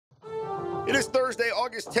It is Thursday,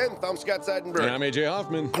 August 10th. I'm Scott Seidenberg. And I'm AJ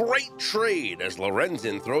Hoffman. Great trade as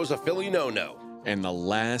Lorenzen throws a Philly no-no. And the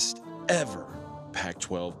last ever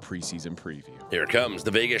Pac-12 preseason preview. Here comes the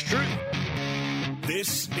Vegas Truth.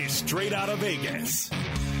 This is Straight Out of Vegas.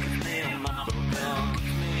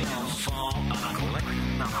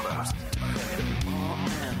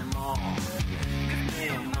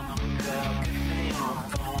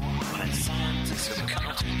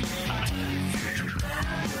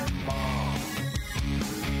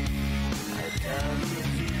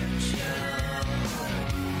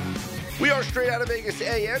 We are Straight Out of Vegas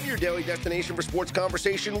AM, your daily destination for sports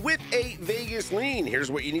conversation with a Vegas lean.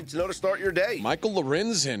 Here's what you need to know to start your day. Michael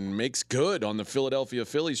Lorenzen makes good on the Philadelphia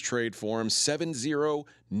Phillies trade for him. 7-0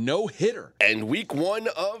 no-hitter. And week one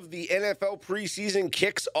of the NFL preseason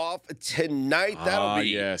kicks off tonight. That'll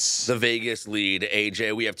be the Vegas lead,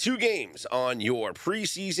 AJ. We have two games on your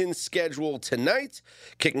preseason schedule tonight.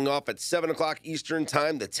 Kicking off at 7 o'clock Eastern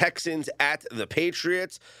time, the Texans at the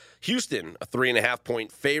Patriots. Houston, a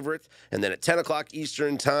 3.5-point favorite. And then at 10 o'clock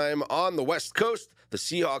Eastern time on the West Coast, the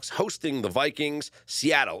Seahawks hosting the Vikings.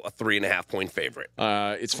 Seattle, a 3.5-point favorite.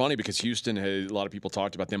 It's funny because Houston, a lot of people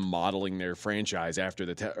talked about them modeling their franchise after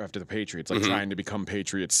the Patriots, like trying to become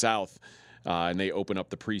Patriots South. And they open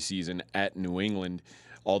up the preseason at New England.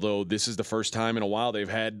 Although this is the first time in a while they've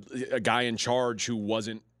had a guy in charge who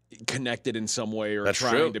wasn't connected in some way or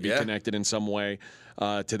trying to be connected in some way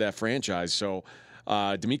to that franchise. So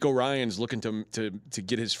DeMeco Ryans looking to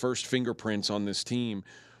get his first fingerprints on this team.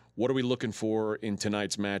 What are we looking for in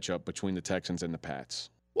tonight's matchup between the Texans and the Pats?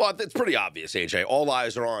 Well, it's pretty obvious, AJ. All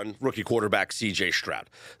eyes are on rookie quarterback C.J. Stroud.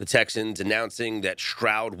 The Texans announcing that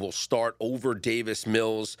Stroud will start over Davis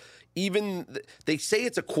Mills. Even they say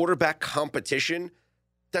it's a quarterback competition.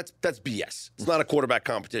 That's BS. It's not a quarterback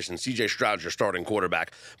competition. C.J. Stroud's your starting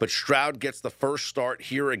quarterback. But Stroud gets the first start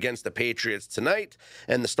here against the Patriots tonight,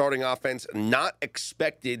 and the starting offense not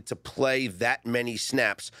expected to play that many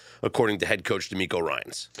snaps, according to head coach DeMeco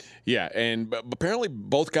Ryans. Yeah, and apparently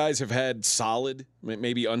both guys have had solid,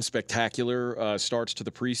 maybe unspectacular starts to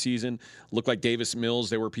the preseason. Looked like Davis Mills,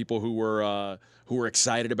 there were people who were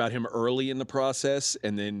excited about him early in the process,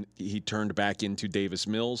 and then he turned back into Davis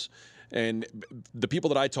Mills. And the people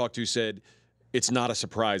that I talked to said it's not a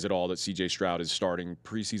surprise at all that C.J. Stroud is starting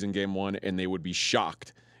preseason game one, and they would be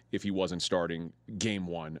shocked if he wasn't starting game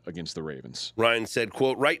one against the Ravens. Ryan said,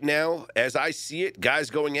 quote, "Right now, as I see it, guys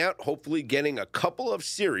going out, hopefully getting a couple of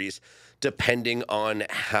series depending on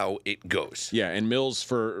how it goes." Yeah, and Mills,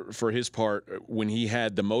 for his part, when he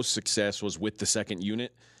had the most success was with the second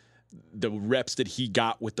unit. The reps that he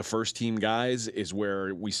got with the first-team guys is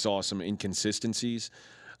where we saw some inconsistencies.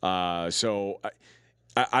 So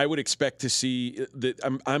I would expect to see that.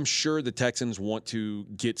 I'm sure the Texans want to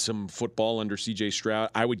get some football under C.J. Stroud.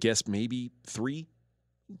 I would guess maybe three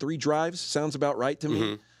drives sounds about right to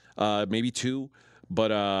me. Maybe two,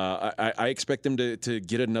 but I expect them to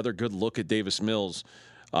get another good look at Davis Mills.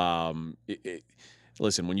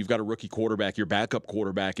 Listen, when you've got a rookie quarterback, your backup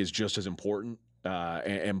quarterback is just as important.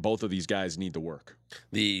 And both of these guys need to work.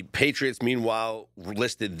 The Patriots, meanwhile,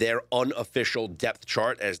 listed their unofficial depth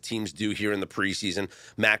chart, as teams do here in the preseason.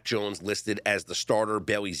 Mac Jones listed as the starter,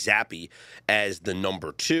 Bailey Zappi as the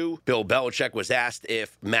number 2. Bill Belichick was asked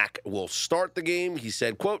if Mac will start the game. He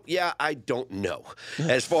said, quote, "Yeah, I don't know."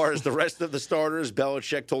 As far as the rest of the starters,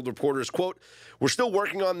 Belichick told reporters, quote, "We're still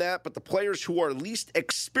working on that, but the players who are least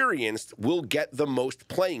experienced will get the most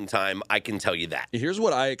playing time. I can tell you that." Here's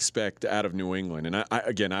what I expect out of New England. And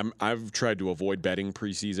I've tried to avoid betting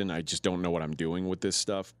preseason. I just don't know what I'm doing with this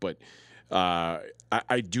stuff. But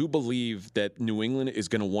I do believe that New England is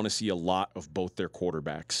going to want to see a lot of both their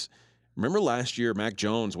quarterbacks. Remember last year, Mac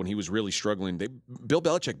Jones, when he was really struggling, Bill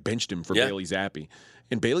Belichick benched him for Bailey Zappi.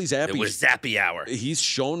 And Bailey Zappi, it was Zappi hour. He's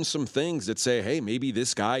shown some things that say, hey, maybe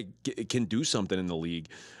this guy can do something in the league.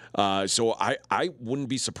 So I wouldn't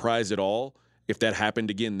be surprised at all if that happened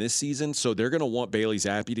again this season. So they're going to want Bailey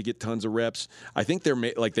Zappi to get tons of reps. I think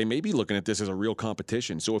they may be looking at this as a real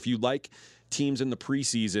competition. So if you like teams in the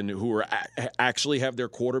preseason who are actually have their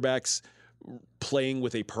quarterbacks playing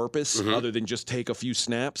with a purpose other than just take a few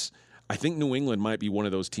snaps, I think New England might be one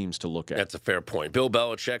of those teams to look at. That's a fair point. Bill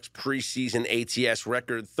Belichick's preseason ATS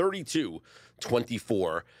record,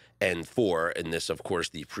 32-24-4. And this, of course,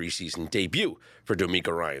 the preseason debut for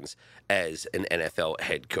DeMeco Ryans as an NFL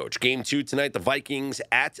head coach. Game 2 tonight, the Vikings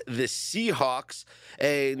at the Seahawks.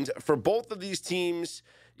 And for both of these teams,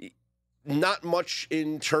 not much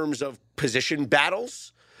in terms of position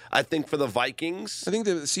battles. I think for the Vikings, I think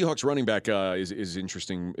the Seahawks running back is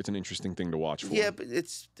interesting. It's an interesting thing to watch for. Yeah, but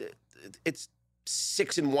it's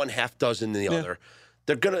 6 in one, half dozen in the other.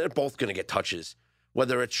 they're both gonna get touches.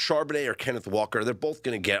 Whether it's Charbonnet or Kenneth Walker, they're both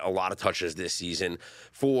going to get a lot of touches this season.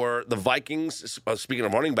 For the Vikings, speaking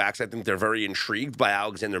of running backs, I think they're very intrigued by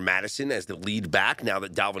Alexander Mattison as the lead back now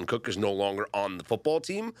that Dalvin Cook is no longer on the football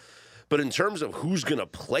team. But in terms of who's going to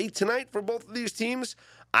play tonight for both of these teams,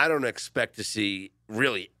 I don't expect to see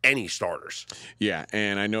really any starters. Yeah,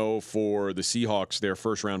 and I know for the Seahawks, their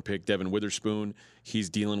first-round pick, Devin Witherspoon, he's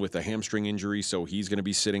dealing with a hamstring injury, so he's going to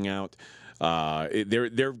be sitting out. They're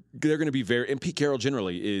going to be very, and Pete Carroll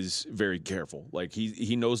generally is very careful. Like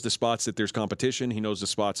he knows the spots that there's competition, he knows the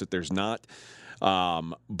spots that there's not.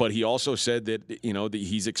 But he also said that that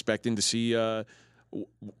he's expecting to see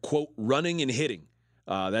quote running and hitting.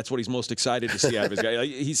 That's what he's most excited to see out of his guy.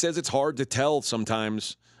 He says it's hard to tell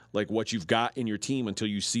sometimes like what you've got in your team until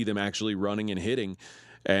you see them actually running and hitting.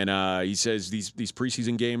 And he says these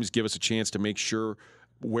preseason games give us a chance to make sure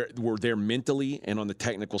we're there mentally and on the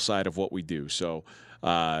technical side of what we do. So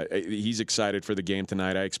he's excited for the game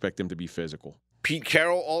tonight. I expect him to be physical. Pete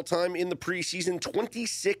Carroll, all-time in the preseason,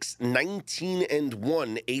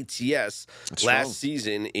 26-19-1 ATS last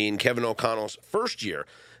season in Kevin O'Connell's first year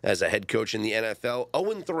as a head coach in the NFL,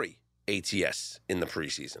 0-3 ATS in the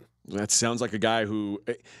preseason. That sounds like a guy who,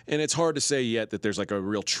 and it's hard to say yet that there's like a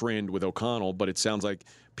real trend with O'Connell, but it sounds like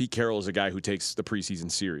Pete Carroll is a guy who takes the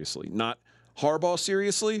preseason seriously. Not Harbaugh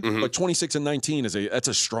seriously, but 26-19 that's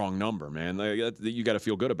a strong number, man. You got to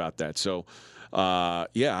feel good about that. So,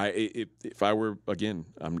 if I were, again,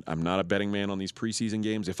 I'm not a betting man on these preseason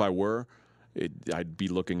games. If I were, I'd be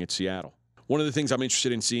looking at Seattle. One of the things I'm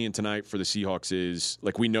interested in seeing tonight for the Seahawks is,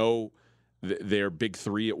 like, we know their big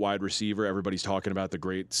three at wide receiver. Everybody's talking about the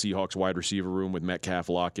great Seahawks wide receiver room with Metcalf,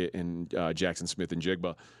 Lockett, and Jackson Smith and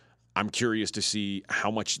Jigba. I'm curious to see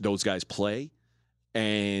how much those guys play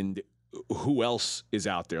and who else is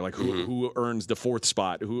out there, like who earns the fourth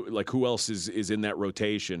spot, who else is in that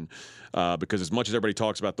rotation, because as much as everybody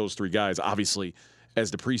talks about those three guys, obviously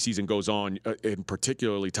as the preseason goes on, and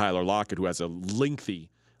particularly Tyler Lockett, who has a lengthy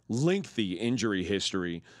injury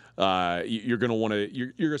history, you're going to want to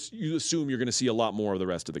you assume you're going to see a lot more of the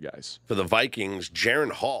rest of the guys. For the Vikings,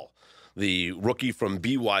 Jaron Hall, the rookie from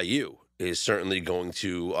BYU, is certainly going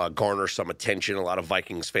to garner some attention. A lot of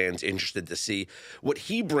Vikings fans interested to see what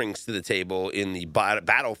he brings to the table in the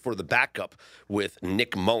battle for the backup with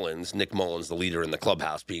Nick Mullins. Nick Mullins, the leader in the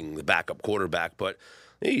clubhouse, being the backup quarterback. But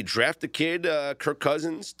hey, you draft a kid, Kirk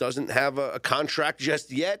Cousins, doesn't have a contract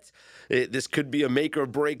just yet. This could be a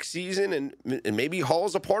make-or-break season, and maybe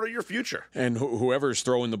Hall's a part of your future. And whoever's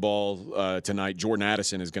throwing the ball tonight, Jordan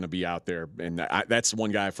Addison is going to be out there. And that's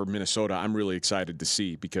one guy for Minnesota I'm really excited to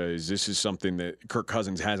see, because this is something that Kirk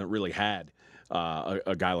Cousins hasn't really had,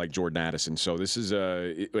 a guy like Jordan Addison. So this is,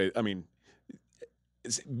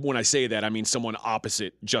 when I say that, I mean someone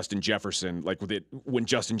opposite Justin Jefferson, like when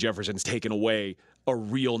Justin Jefferson's taken away a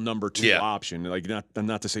real number two option. Like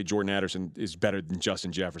not to say Jordan Addison is better than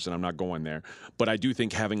Justin Jefferson. I'm not going there. But I do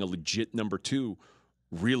think having a legit number two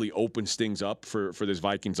really opens things up for this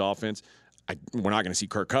Vikings offense. We're not going to see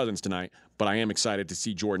Kirk Cousins tonight, but I am excited to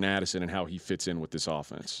see Jordan Addison and how he fits in with this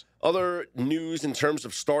offense. Other news in terms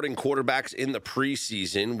of starting quarterbacks in the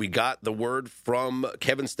preseason, we got the word from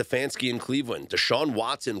Kevin Stefanski in Cleveland. Deshaun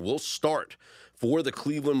Watson will start for the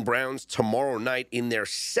Cleveland Browns tomorrow night in their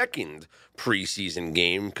second preseason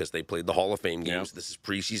game, because they played the Hall of Fame games. Yep. This is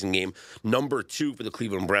preseason game number 2 for the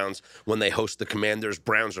Cleveland Browns when they host the Commanders.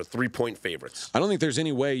 Browns are 3-point favorites. I don't think there's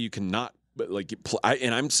any way you can not,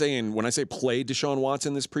 and I'm saying, when I say play Deshaun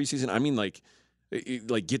Watson this preseason, I mean like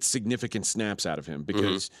get significant snaps out of him,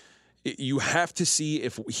 because you have to see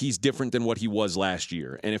if he's different than what he was last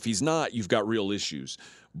year. And if he's not, you've got real issues.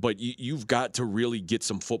 But you've got to really get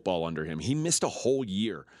some football under him. He missed a whole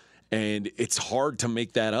year, and it's hard to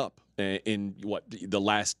make that up. In the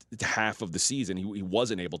last half of the season, he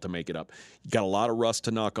wasn't able to make it up. He got a lot of rust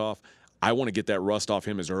to knock off. I want to get that rust off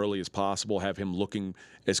him as early as possible, have him looking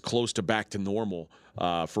as close to back to normal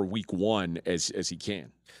for week 1 as he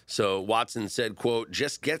can. So Watson said, quote,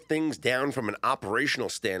 "Just get things down from an operational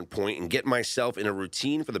standpoint and get myself in a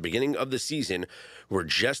routine for the beginning of the season. We're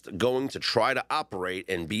just going to try to operate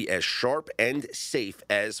and be as sharp and safe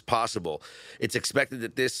as possible." It's expected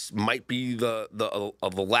that this might be the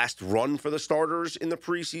last run for the starters in the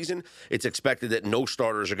preseason. It's expected that no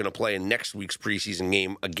starters are going to play in next week's preseason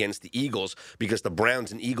game against the Eagles, because the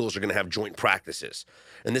Browns and Eagles are going to have joint practices.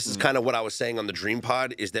 And this is kind of what I was saying on the Dream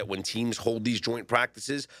Pod, is that when teams hold these joint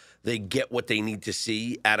practices, they get what they need to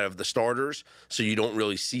see out of the starters, so you don't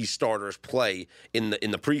really see starters play in the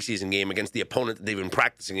preseason game against the opponent that they've been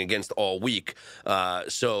practicing against all week.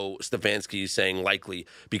 So Stefanski is saying likely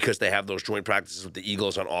because they have those joint practices with the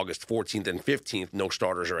Eagles on August 14th and 15th, no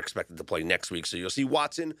starters are expected to play next week. So you'll see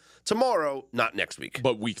Watson tomorrow, not next week.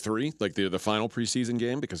 But week 3, like the final preseason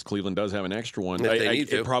game, because Cleveland does have an extra one.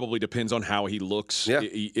 It probably depends on how he looks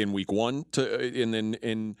in week 1 and then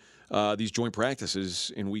in these joint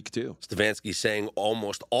practices in week 2. Stefanski saying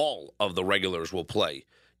almost all of the regulars will play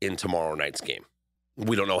in tomorrow night's game.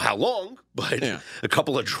 We don't know how long, but a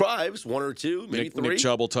couple of drives, 1 or 2, maybe 3. Nick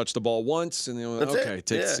Chubb will touch the ball once, and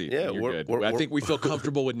take a seat. Yeah, You're good. I think we feel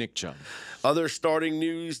comfortable with Nick Chubb. Other starting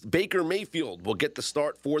news, Baker Mayfield will get the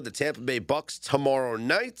start for the Tampa Bay Bucks tomorrow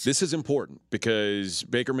night. This is important because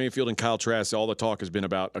Baker Mayfield and Kyle Trask, all the talk has been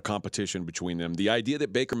about a competition between them. The idea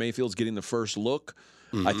that Baker Mayfield's getting the first look,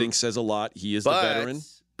 I think says a lot. He is the veteran.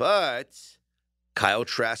 But Kyle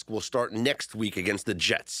Trask will start next week against the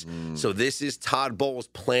Jets. So this is Todd Bowles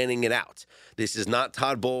planning it out. This is not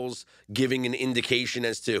Todd Bowles giving an indication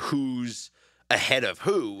as to who's ahead of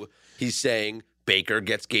who. He's saying Baker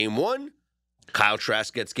gets game 1, Kyle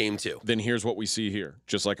Trask gets game 2. Then here's what we see here,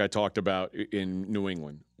 just like I talked about in New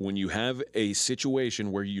England. When you have a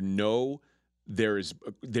situation where you know there is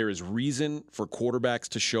reason for quarterbacks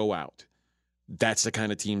to show out, that's the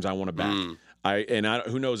kind of teams I want to back.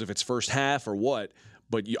 Who knows if it's first half or what,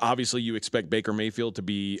 but obviously you expect Baker Mayfield to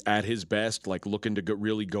be at his best, like looking to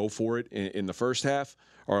really go for it in the first half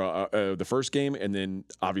or the first game, and then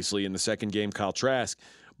obviously in the second game, Kyle Trask.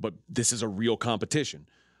 But this is a real competition.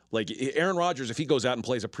 Like Aaron Rodgers, if he goes out and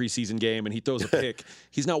plays a preseason game and he throws a pick,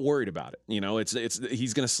 he's not worried about it.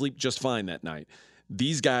 He's going to sleep just fine that night.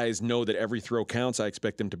 These guys know that every throw counts. I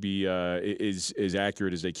expect them to be as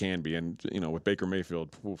accurate as they can be. And, with Baker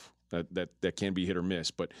Mayfield, that can be hit or miss,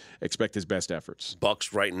 but expect his best efforts.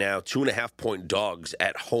 Bucks right now, 2.5-point dogs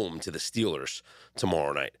at home to the Steelers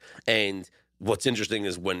tomorrow night. And what's interesting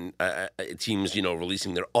is when teams,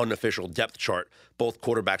 releasing their unofficial depth chart, both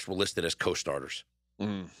quarterbacks were listed as co-starters.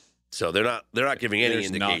 So they're not giving any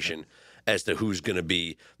indication as to who's going to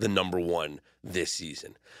be the number 1 this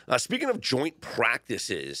season. Speaking of joint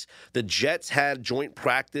practices, the Jets had joint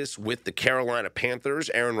practice with the Carolina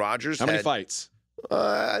Panthers. Aaron Rodgers How many fights?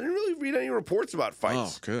 I didn't really read any reports about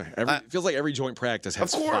fights. Oh, good. It feels like every joint practice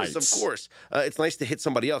has fights. Of course. It's nice to hit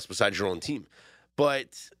somebody else besides your own team.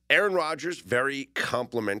 But Aaron Rodgers, very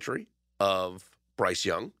complimentary of Bryce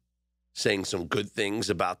Young, saying some good things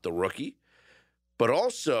about the rookie. But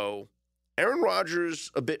also, Aaron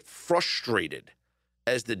Rodgers a bit frustrated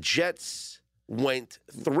as the Jets went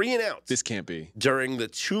 3 and out. This can't be. During the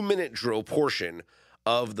 2-minute drill portion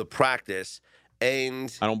of the practice,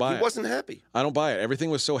 and I don't buy it. He wasn't happy. I don't buy it.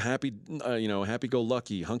 Everything was so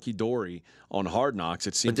happy-go-lucky, hunky-dory on Hard Knocks.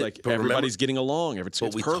 It seems like everybody's getting along. It's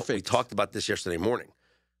perfect. We talked about this yesterday morning.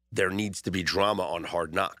 There needs to be drama on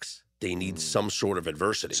Hard Knocks. They need some sort of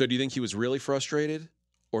adversity. So do you think he was really frustrated?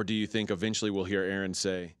 Or do you think eventually we'll hear Aaron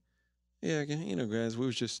say, "Yeah, guys, we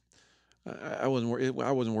was just I wasn't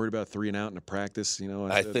worried about 3 and out in a practice.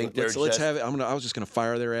 I think let's have it. I was just going to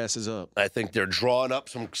fire their asses up." I think they're drawing up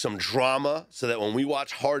some drama so that when we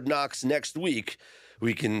watch Hard Knocks next week,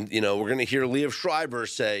 we can we're going to hear Liev Schreiber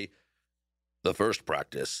say, "The first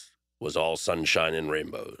practice was all sunshine and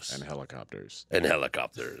rainbows and helicopters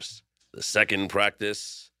The second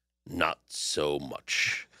practice, not so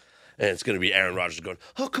much." And it's going to be Aaron Rodgers going,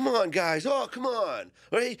 "Oh, come on, guys. Oh, come on.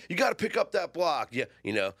 Hey, you got to pick up that block." Yeah,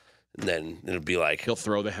 And then it'll be like he'll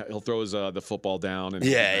throw the football down. And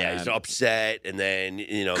he's upset. And then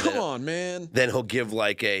come on, man. Then he'll give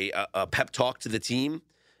like a pep talk to the team,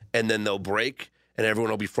 and then they'll break, and everyone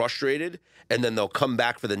will be frustrated, and then they'll come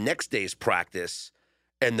back for the next day's practice,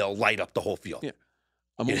 and they'll light up the whole field. Yeah.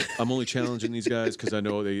 I'm only challenging these guys because I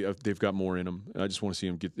know they've got more in them. I just want to see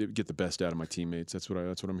them get the best out of my teammates. That's what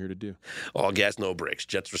I'm here to do. All gas, no brakes.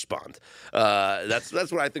 Jets respond. That's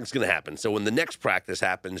what I think is going to happen. So when the next practice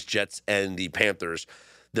happens, Jets and the Panthers,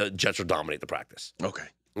 the Jets will dominate the practice. Okay.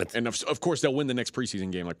 And of course they'll win the next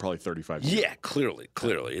preseason game, like probably 35. Yeah, clearly,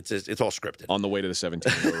 it's all scripted. On the way to the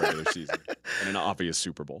 17th regular season and an obvious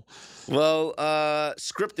Super Bowl. Well,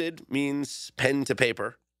 scripted means pen to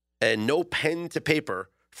paper. And no pen to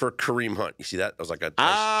paper for Kareem Hunt. You see that? That was like a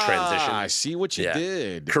nice transition. I see what you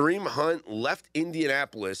did. Kareem Hunt left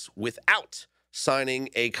Indianapolis without signing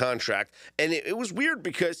a contract. And it was weird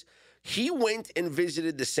because he went and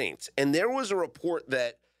visited the Saints. And there was a report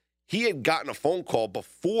that he had gotten a phone call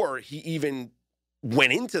before he even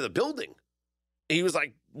went into the building. He was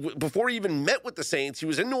like, before he even met with the Saints, he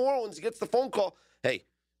was in New Orleans. He gets the phone call. "Hey,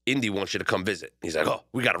 Indy wants you to come visit. He's like, oh,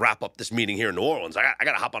 we got to wrap up this meeting here in New Orleans. I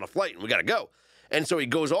got to hop on a flight and we got to go. And so he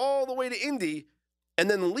goes all the way to Indy and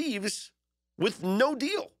then leaves with no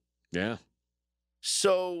deal. Yeah.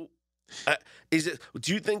 So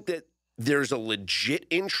do you think that there's a legit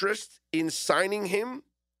interest in signing him,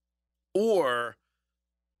 or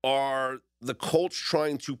are the Colts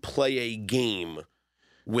trying to play a game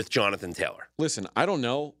with Jonathan Taylor? Listen, I don't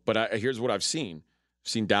know, but here's what I've seen. I've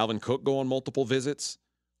seen Dalvin Cook go on multiple visits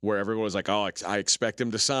where everyone was like, oh, I expect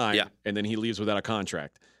him to sign, and then he leaves without a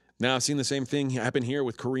contract. Now I've seen the same thing happen here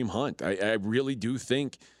with Kareem Hunt. I really do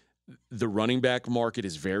think the running back market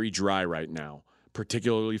is very dry right now,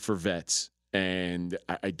 particularly for vets. And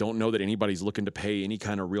I don't know that anybody's looking to pay any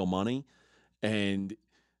kind of real money. And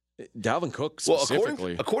Dalvin Cook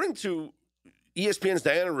specifically. Well, according to ESPN's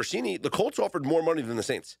Diana Rossini, the Colts offered more money than the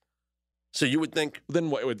Saints. So you would think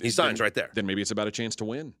he signs right there. Then maybe it's about a chance to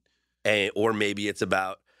win. Or maybe it's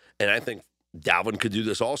about, and I think Dalvin could do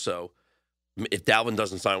this also, if Dalvin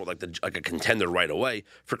doesn't sign with like a contender right away,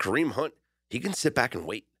 for Kareem Hunt, he can sit back and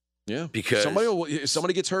wait. Yeah, because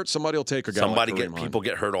somebody gets hurt, somebody will take a guy. People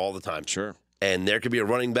get hurt all the time. Sure, and there could be a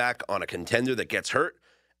running back on a contender that gets hurt,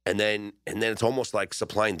 and then it's almost like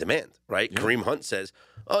supply and demand, right? Yeah. Kareem Hunt says,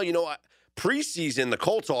 "Oh, you know what? Preseason, the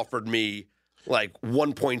Colts offered me like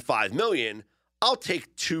 $1.5 million. I'll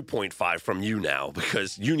take 2.5 from you now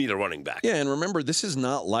because you need a running back." Yeah, and remember, this is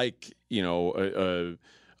not like a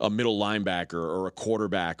middle linebacker or a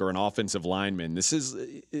quarterback or an offensive lineman.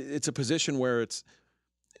 It's a position where it's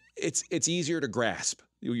easier to grasp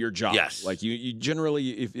your job. Yes. Like you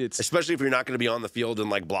generally, if it's especially if you're not going to be on the field in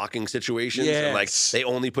like blocking situations. Yes. And like they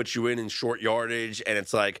only put you in short yardage, and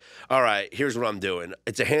it's like, all right, here's what I'm doing.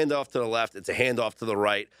 It's a handoff to the left. It's a handoff to the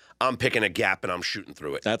right. I'm picking a gap and I'm shooting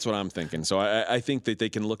through it. That's what I'm thinking. So I think that they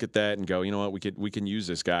can look at that and go, you know what, we can use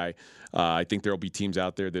this guy. I think there'll be teams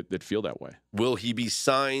out there that feel that way. Will he be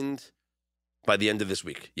signed by the end of this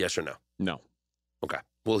week? Yes or no? No. Okay.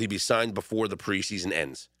 Will he be signed before the preseason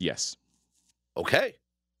ends? Yes. Okay.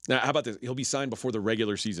 Now, how about this? He'll be signed before the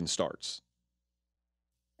regular season starts.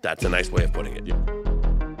 That's a nice way of putting it. Yeah.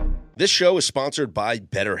 This show is sponsored by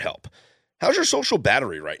BetterHelp. How's your social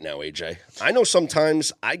battery right now, AJ? I know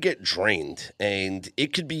sometimes I get drained, and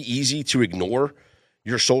it could be easy to ignore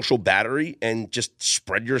your social battery and just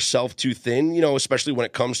spread yourself too thin, especially when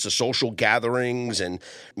it comes to social gatherings and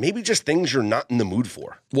maybe just things you're not in the mood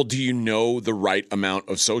for. Well, do you know the right amount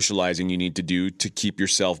of socializing you need to do to keep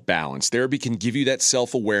yourself balanced? Therapy can give you that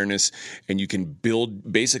self-awareness, and you can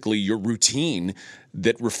build basically your routine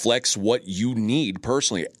that reflects what you need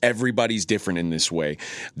personally. Everybody's different in this way.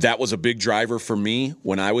 That was a big driver for me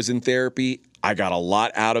when I was in therapy. I got a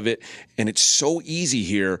lot out of it, and it's so easy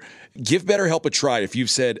here. Give BetterHelp a try. If you've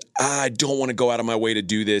said, I don't want to go out of my way to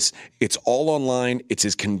do this, it's all online, it's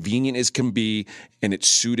as convenient as can be, and it's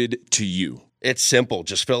suited to you. It's simple.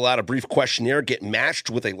 Just fill out a brief questionnaire, get matched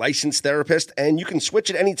with a licensed therapist, and you can switch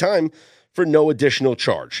at any time for no additional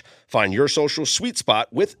charge. Find your social sweet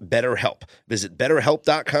spot with BetterHelp. Visit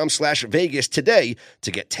BetterHelp.com/Vegas today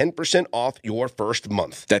to get 10% off your first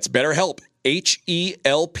month. That's BetterHelp,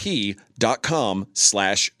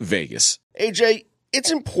 HELP.com/Vegas. AJ, it's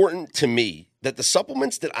important to me that the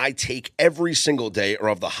supplements that I take every single day are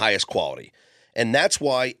of the highest quality. And that's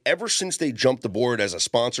why ever since they jumped aboard as a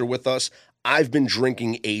sponsor with us, I've been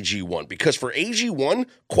drinking AG1, because for AG1,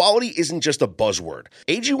 quality isn't just a buzzword.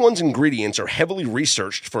 AG1's ingredients are heavily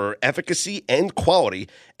researched for efficacy and quality,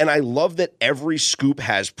 and I love that every scoop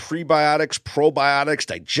has prebiotics, probiotics,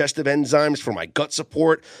 digestive enzymes for my gut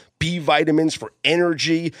support, B vitamins for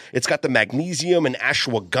energy. It's got the magnesium and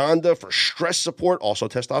ashwagandha for stress support, also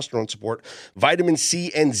testosterone support, vitamin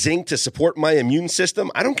C and zinc to support my immune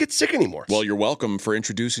system. I don't get sick anymore. Well, you're welcome for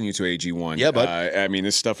introducing you to AG1. Yeah, bud. I mean,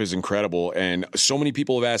 this stuff is incredible, and so many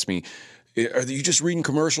people have asked me, are you just reading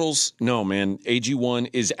commercials? No, man.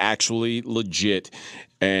 AG1 is actually legit,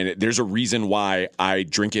 and there's a reason why I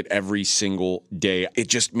drink it every single day. It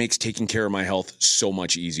just makes taking care of my health so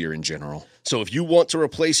much easier in general. So if you want to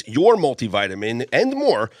replace your multivitamin and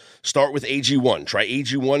more, start with AG1. Try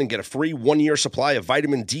AG1 and get a free 1-year supply of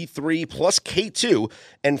vitamin D3 plus K2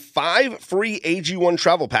 and 5 free AG1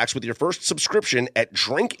 travel packs with your first subscription at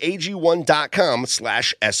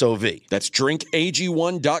drinkag1.com/SOV. That's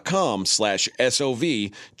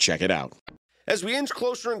drinkag1.com/SOV. Check it out. As we inch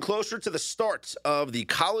closer and closer to the start of the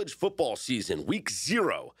college football season, week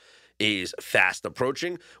 0 is fast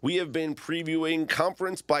approaching. We have been previewing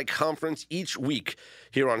conference by conference each week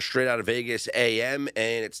here on Straight Out of Vegas AM,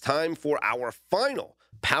 and it's time for our final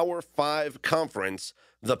Power 5 conference,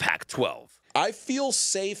 the Pac-12. I feel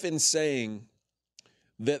safe in saying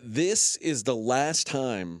that this is the last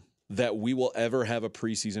time that we will ever have a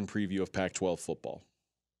preseason preview of Pac-12 football.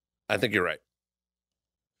 I think you're right.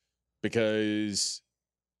 Because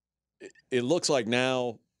it looks like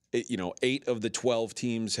now, 8 of the 12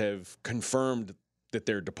 teams have confirmed that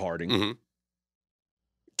they're departing. Mm-hmm.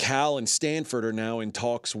 Cal and Stanford are now in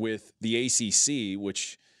talks with the ACC,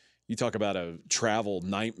 which you talk about a travel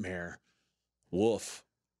nightmare. Woof.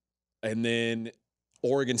 And then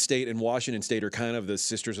Oregon State and Washington State are kind of the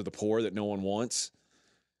sisters of the poor that no one wants.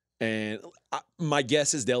 And my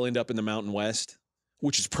guess is they'll end up in the Mountain West,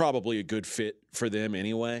 which is probably a good fit for them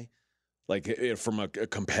anyway. Like from a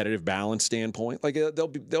competitive balance standpoint, like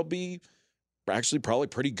they'll be actually probably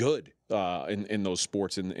pretty good in those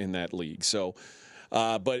sports in that league. So,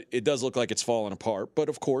 but it does look like it's falling apart. But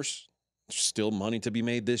of course, there's still money to be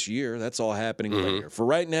made this year. That's all happening later. For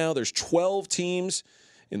right now, there's 12 teams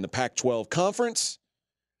in the Pac-12 conference,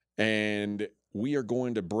 and we are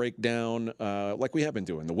going to break down like we have been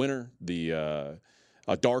doing the winner, a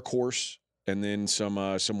dark horse, and then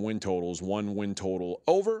some win totals. 1 win total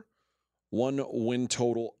over, 1 win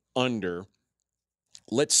total under.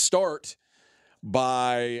 Let's start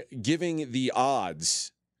by giving the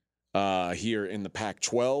odds here in the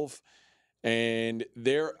Pac-12. And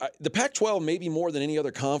the Pac-12, maybe more than any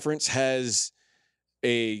other conference, has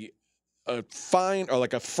a fine or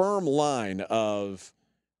like a firm line of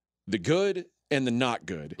the good and the not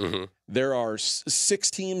good. Mm-hmm. There are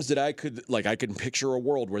 6 teams that I can picture a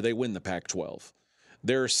world where they win the Pac-12.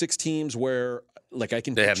 There are 6 teams where they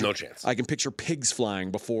have no chance. I can picture pigs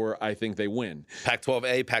flying before I think they win.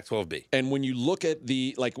 Pac-12A, Pac-12B. And when you look at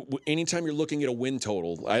anytime you're looking at a win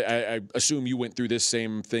total, I assume you went through this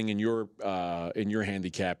same thing in your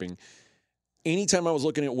handicapping. Anytime I was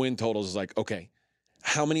looking at win totals, it's like, okay,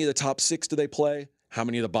 how many of the top 6 do they play? How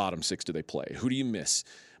many of the bottom 6 do they play? Who do you miss?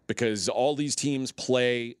 Because all these teams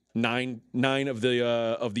play nine of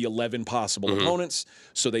the 11 possible opponents,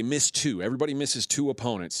 so they miss 2. Everybody misses 2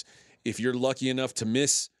 opponents. If you're lucky enough to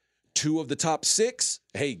miss 2 of the top 6,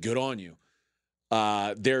 hey, good on you.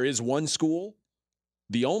 There is one school,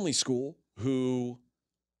 the only school, who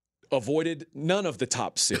avoided none of the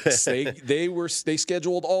top 6. They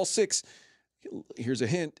scheduled all 6. Here's a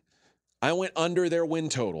hint. I went under their win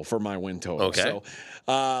total for my win total. Okay.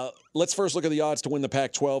 So let's first look at the odds to win the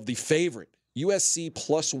Pac-12. The favorite, USC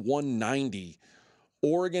plus 190,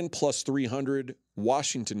 Oregon plus 300,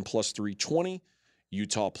 Washington plus 320,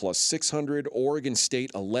 Utah plus 600, Oregon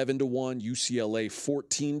State 11-1, UCLA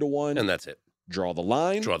 14-1. And that's it. Draw the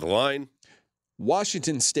line. Draw the line.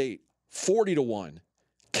 Washington State 40-1,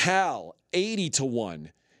 Cal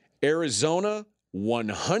 80-1, Arizona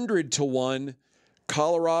 100-1,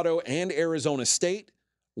 Colorado and Arizona State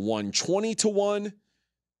 120-1,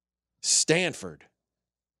 Stanford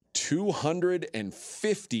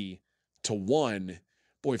 250-1.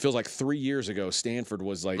 Boy, it feels like 3 years ago Stanford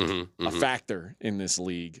was like a factor in this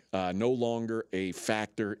league. No longer a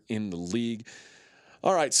factor in the league.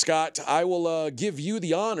 All right, Scott, I will give you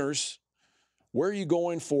the honors. Where are you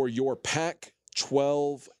going for your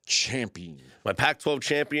Pac-12 champion? My Pac-12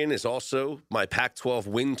 champion is also my Pac-12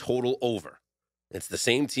 win total over. It's the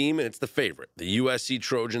same team, and it's the favorite, the USC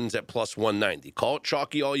Trojans at plus 190. Call it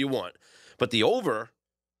chalky all you want. But the over,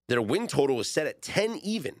 their win total is set at 10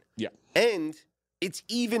 even. Yeah. And it's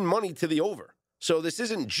even money to the over. So this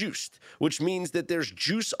isn't juiced, which means that there's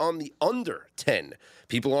juice on the under 10.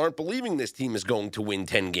 People aren't believing this team is going to win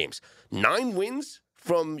 10 games. 9 wins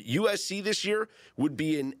from USC this year would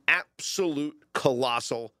be an absolute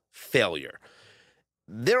colossal failure.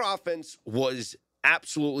 Their offense was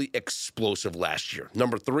absolutely explosive last year.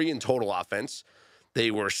 Number 3 in total offense.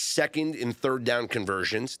 They were second in third down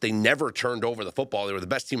conversions. They never turned over the football. They were the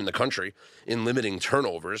best team in the country in limiting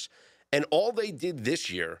turnovers. And all they did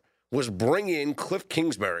this year was bring in Cliff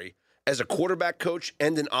Kingsbury as a quarterback coach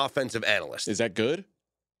and an offensive analyst. Is that good?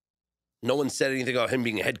 No one said anything about him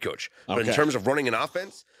being a head coach. But in terms of running an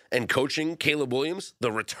offense and coaching Caleb Williams,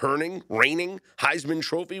 the reigning Heisman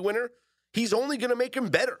Trophy winner, he's only going to make him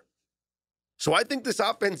better. So I think this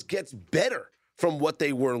offense gets better from what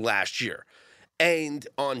they were last year. And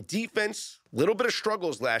on defense, a little bit of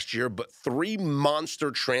struggles last year, but 3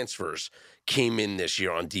 monster transfers came in this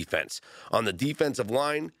year on defense. On the defensive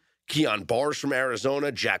line, Keon Bars from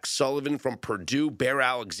Arizona, Jack Sullivan from Purdue, Bear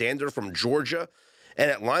Alexander from Georgia,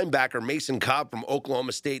 and at linebacker, Mason Cobb from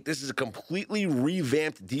Oklahoma State. This is a completely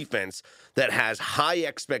revamped defense that has high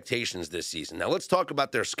expectations this season. Now let's talk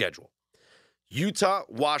about their schedule. Utah,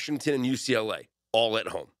 Washington, and UCLA, all at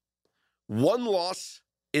home. 1 loss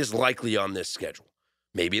is likely on this schedule.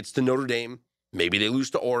 Maybe it's to Notre Dame. Maybe they lose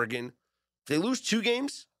to Oregon. If they lose 2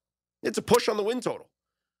 games, it's a push on the win total.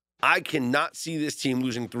 I cannot see this team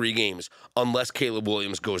losing 3 games unless Caleb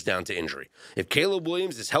Williams goes down to injury. If Caleb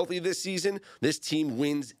Williams is healthy this season, this team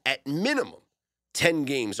wins at minimum 10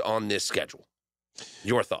 games on this schedule.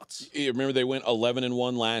 Your thoughts? Remember, they went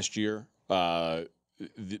 11-1 last year.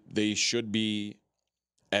 They should be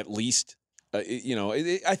at least, I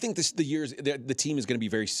think the team is going to be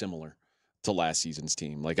very similar to last season's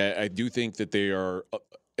team. Like, I do think that they are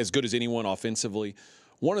as good as anyone offensively.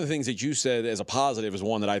 One of the things that you said as a positive is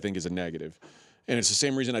one that I think is a negative. And it's the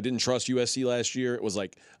same reason I didn't trust USC last year. It was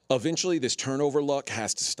like, eventually this turnover luck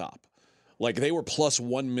has to stop. Like, they were plus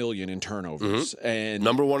 1 million in turnovers. And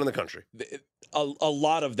number 1 in the country. A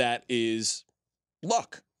lot of that is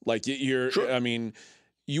luck. Like, Sure. I mean,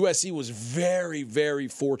 USC was very, very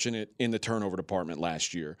fortunate in the turnover department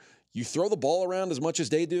last year. You throw the ball around as much as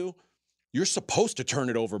they do, you're supposed to turn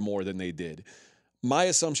it over more than they did. My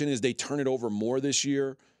assumption is they turn it over more this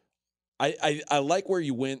year. I like where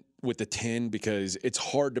you went with the 10 because it's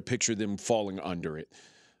hard to picture them falling under it.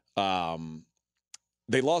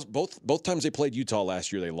 They lost both times they played Utah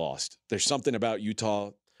last year. They lost. There's something about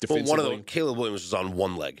Utah defensively. Well, one of them, Caleb Williams was on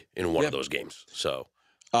one leg in one of those games. So,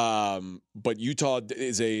 but Utah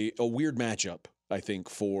is a weird matchup, I think,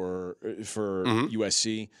 for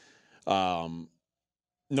USC.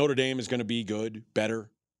 Notre Dame is going to be good,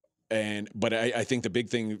 better. But I think the big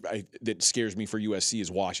thing that scares me for USC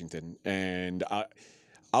is Washington. And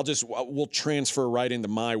we'll transfer right into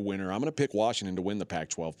my winner. I'm going to pick Washington to win the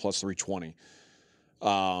Pac-12 plus 320.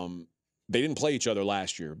 They didn't play each other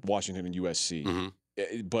last year, Washington and USC.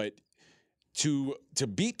 But to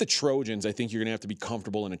beat the Trojans, I think you're going to have to be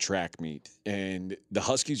comfortable in a track meet. And the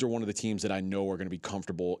Huskies are one of the teams that I know are going to be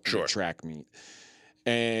comfortable in a track meet.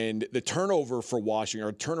 And the turnaround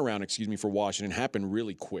for Washington happened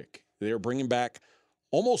really quick. They were bringing back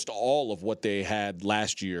almost all of what they had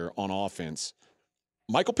last year on offense.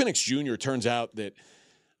 Michael Penix Jr. turns out that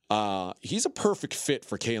he's a perfect fit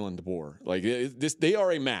for Kalen DeBoer. Like, they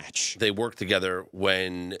are a match. They worked together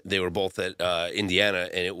when they were both at Indiana,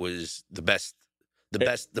 and it was the best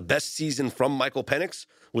season from Michael Penix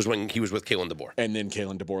was when he was with Kalen DeBoer. And then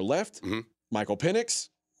Kalen DeBoer left. Michael Penix.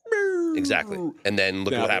 Exactly. And then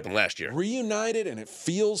look at what happened last year. Reunited, and it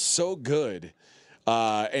feels so good.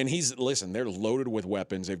 And they're loaded with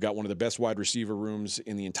weapons. They've got one of the best wide receiver rooms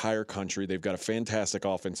in the entire country. They've got a fantastic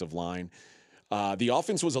offensive line. The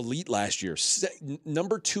offense was elite last year.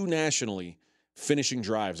 Number 2 nationally finishing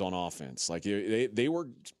drives on offense. Like, they were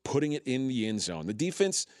putting it in the end zone. The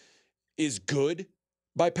defense is good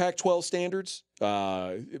by Pac-12 standards.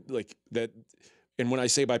 Like that. And when I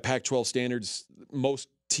say by Pac-12 standards, most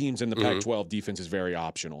teams in the Pac-12 defense is very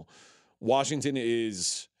optional. Washington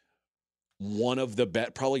is one of the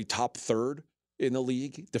probably top 3rd in the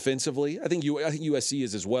league defensively. I think USC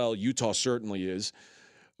is as well. Utah certainly is.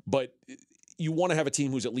 But you want to have a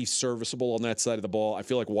team who's at least serviceable on that side of the ball. I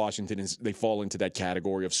feel like Washington they fall into that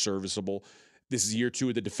category of serviceable. This is year 2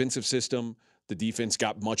 of the defensive system. The defense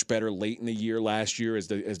got much better late in the year last year as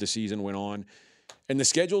the season went on. And the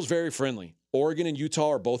schedule is very friendly. Oregon and Utah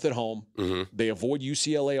are both at home. They avoid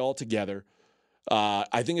UCLA altogether.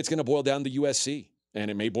 I think it's going to boil down to USC,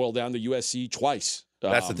 and it may boil down to USC twice.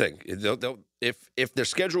 That's the thing. If their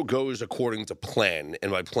schedule goes according to plan,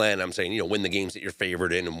 and by plan I'm saying win the games that you're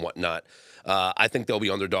favored in and whatnot, I think they'll be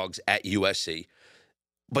underdogs at USC,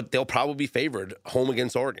 but they'll probably be favored home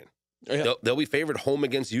against Oregon. Yeah. They'll be favored home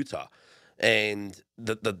against Utah. And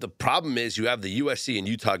the problem is you have the USC and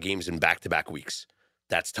Utah games in back-to-back weeks.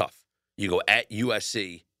 That's tough. You go at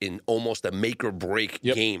USC in almost a make-or-break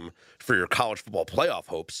game for your college football playoff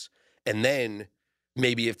hopes, and then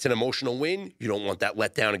maybe if it's an emotional win, you don't want that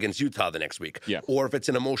letdown against Utah the next week. Yeah. Or if it's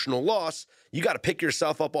an emotional loss, you got to pick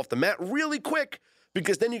yourself up off the mat really quick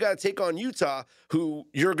because then you got to take on Utah, who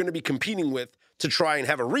you're going to be competing with to try and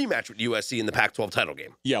have a rematch with USC in the Pac-12 title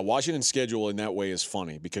game. Yeah, Washington's schedule in that way is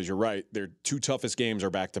funny because you're right. Their 2 toughest games are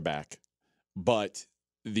back-to-back. But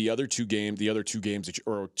the other two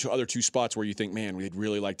spots where you think, man, we'd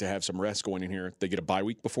really like to have some rest going in here, they get a bye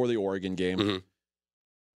week before the Oregon game,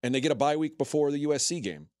 and they get a bye week before the USC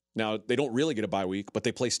game. Now, they don't really get a bye week, but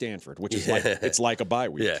they play Stanford, which is it's like a bye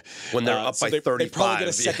week. Yeah, when they're up by 35. They probably get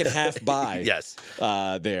a second half bye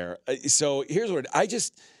there. So here's what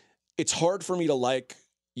it's hard for me to like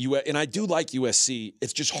and I do like USC.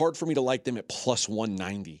 It's just hard for me to like them at plus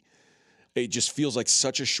 190. It just feels like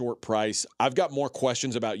such a short price. I've got more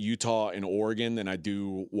questions about Utah and Oregon than I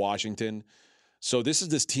do Washington. So this is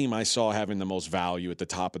this team I saw having the most value at the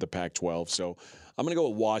top of the Pac-12. So I'm going to go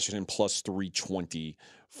with Washington plus 320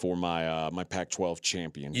 for my Pac-12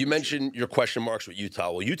 champion. You mentioned your question marks with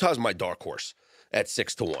Utah. Well, Utah's my dark horse at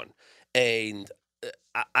 6-1. And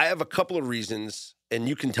I have a couple of reasons, and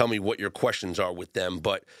you can tell me what your questions are with them,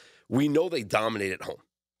 but we know they dominate at home.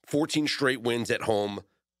 14 straight wins at home.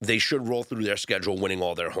 They should roll through their schedule winning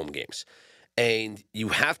all their home games. And you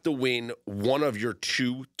have to win one of your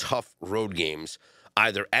two tough road games,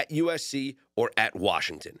 either at USC or at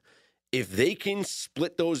Washington. If they can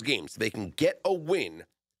split those games, they can get a win,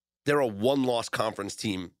 they're a one-loss conference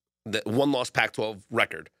team, that one-loss Pac-12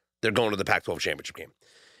 record. They're going to the Pac-12 championship game.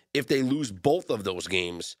 If they lose both of those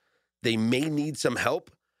games, they may need some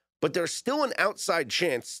help, but there's still an outside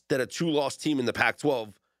chance that a two-loss team in the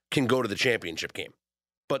Pac-12 can go to the championship game.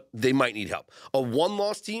 But they might need help. A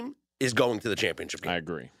one-loss team is going to the championship game. I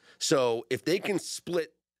agree. So if they can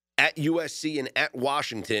split at USC and at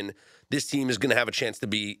Washington, this team is going to have a chance to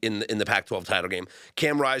be in the Pac-12 title game.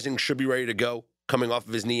 Cam Rising should be ready to go coming off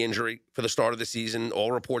of his knee injury for the start of the season.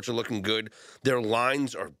 All reports are looking good. Their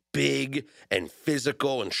lines are big and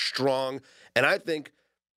physical and strong. And I think,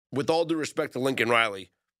 with all due respect to Lincoln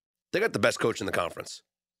Riley, they got the best coach in the conference.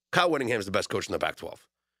 Kyle Whittingham is the best coach in the Pac-12.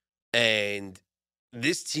 And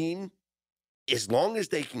this team, as long as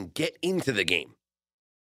they can get into the game,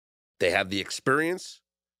 they have the experience,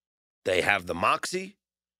 they have the moxie,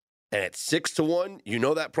 and at 6-1, you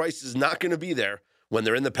know that price is not going to be there when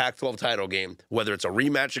they're in the Pac-12 title game, whether it's a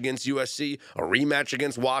rematch against USC, a rematch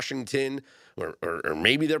against Washington, or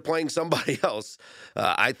maybe they're playing somebody else.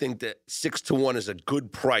 I think that 6-1 is a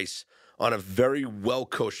good price on a very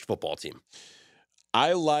well-coached football team.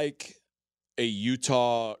 I like a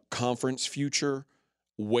Utah conference future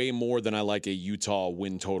way more than I like a Utah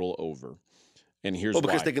win total over. And here's why.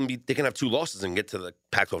 Because they can have two losses and get to the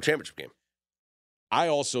Pac-12 championship game. I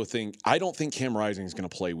don't think Cam Rising is going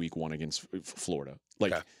to play week 1 against Florida.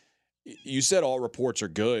 Like, okay. You said all reports are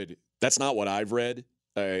good. That's not what I've read.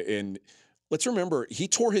 And let's remember, he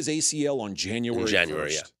tore his ACL on January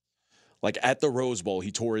 1st. Yeah. Like, at the Rose Bowl,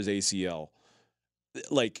 he tore his ACL.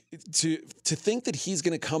 Like, to think that he's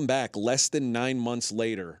going to come back less than 9 months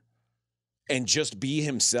later and just be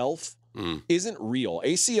himself isn't real.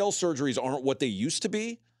 ACL surgeries aren't what they used to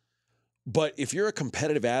be. But if you're a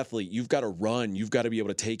competitive athlete, you've got to run, you've got to be able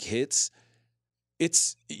to take hits.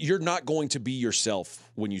 You're not going to be yourself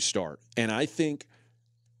when you start. And I think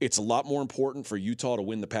it's a lot more important for Utah to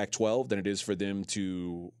win the Pac-12 than it is for them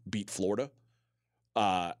to beat Florida.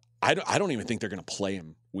 I don't even think they're going to play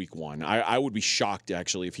him week 1. I would be shocked,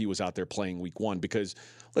 actually, if he was out there playing week 1 because,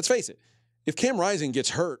 let's face it, if Cam Rising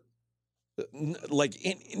gets hurt,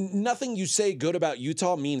 nothing you say good about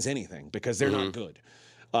Utah means anything because they're not good.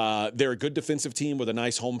 They're a good defensive team with a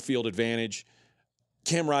nice home field advantage.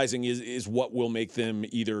 Cam Rising is what will make them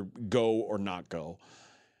either go or not go.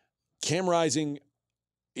 Cam Rising,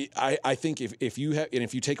 I think if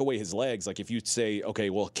you take away his legs, like if you say, okay,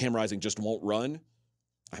 well, Cam Rising just won't run,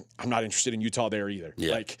 I'm not interested in Utah there either.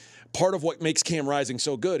 Yeah. Like, part of what makes Cam Rising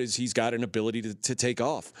so good is he's got an ability to take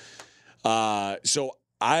off. So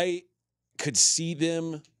I could see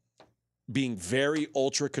them being very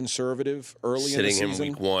ultra conservative early in the season.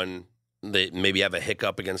 Sitting him week 1, they maybe have a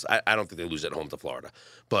hiccup against. I don't think they lose at home to Florida,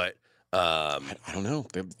 but I don't know.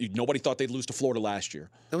 Nobody thought they'd lose to Florida last year.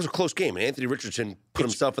 That was a close game. Anthony Richardson put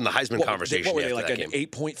himself in the Heisman conversation. What were they, like an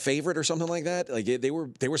 8-point favorite or something like that? Like they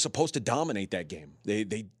were supposed to dominate that game.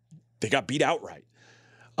 They got beat outright.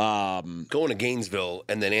 Going to Gainesville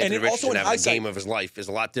and then Anthony Richardson having the game of his life is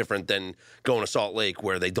a lot different than going to Salt Lake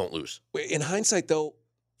where they don't lose. In hindsight, though,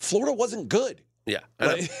 Florida wasn't good. Yeah.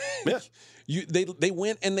 Yeah. They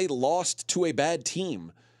went and they lost to a bad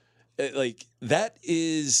team. Like, that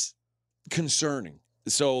is concerning.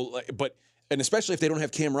 So, and especially if they don't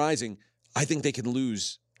have Cam Rising, I think they can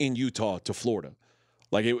lose in Utah to Florida.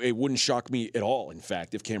 Like, it wouldn't shock me at all, in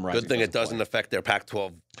fact, if Cam Rising. Good thing it doesn't affect their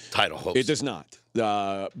Pac-12 title hopes. It does not.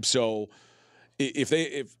 So if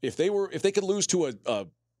they could lose to a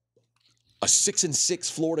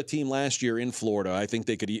 6-6 Florida team last year in Florida, I think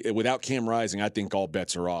they could. Without Cam Rising, I think all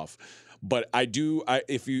bets are off. But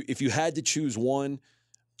if you had to choose one,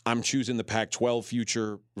 I'm choosing the Pac-12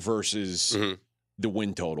 future versus the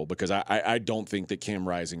win total because I don't think that Cam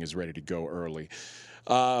Rising is ready to go early.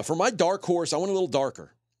 For my dark horse, I went a little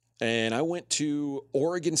darker, and I went to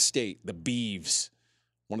Oregon State, the Beavs.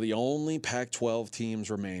 One of the only Pac-12 teams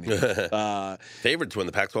remaining. Favored to win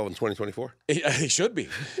the Pac-12 in 2024? They should be.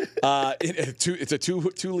 It's a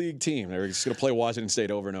two-league team. They're just going to play Washington State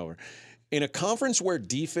over and over. In a conference where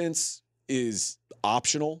defense is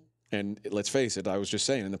optional, and let's face it, I was just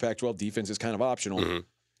saying, in the Pac-12, defense is kind of optional.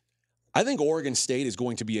 I think Oregon State is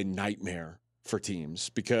going to be a nightmare for teams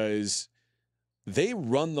because they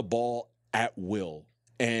run the ball at will.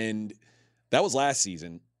 And that was last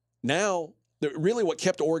season. Now, really what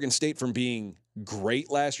kept Oregon State from being great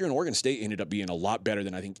last year, and Oregon State ended up being a lot better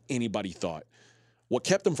than I think anybody thought. What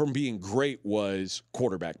kept them from being great was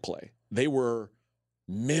quarterback play. They were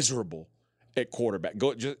miserable at quarterback.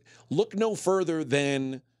 Just look no further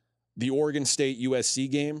than the Oregon State USC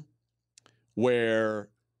game, where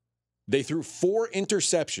they threw 4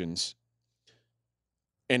 interceptions,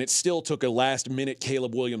 and it still took a last-minute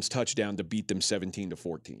Caleb Williams touchdown to beat them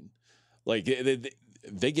 17-14. Like,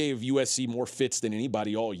 they gave USC more fits than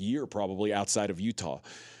anybody all year, probably, outside of Utah.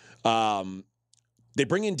 They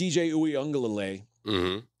bring in DJ Uiagalelei,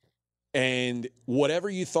 and whatever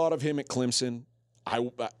you thought of him at Clemson,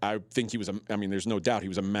 I think he was there's no doubt he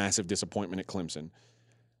was a massive disappointment at Clemson.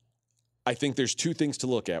 I think there's 2 things to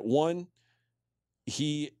look at. One,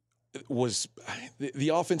 he was the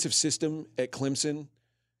offensive system at Clemson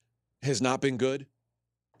has not been good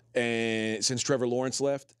and since Trevor Lawrence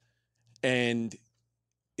left, and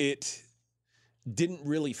it didn't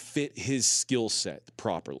really fit his skill set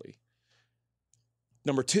properly.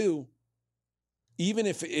 Number 2, even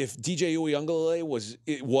if DJ Uiagalelei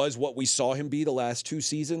was what we saw him be the last 2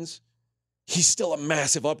 seasons, he's still a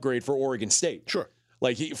massive upgrade for Oregon State. Sure.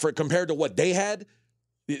 Like compared to what they had,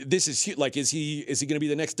 this is like, is he going to be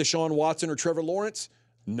the next Deshaun Watson or Trevor Lawrence?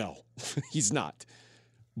 No, he's not.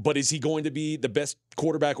 But is he going to be the best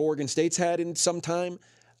quarterback Oregon State's had in some time?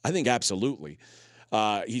 I think absolutely.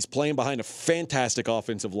 He's playing behind a fantastic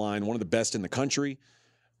offensive line, one of the best in the country.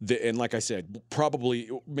 And like I said, probably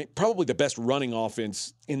the best running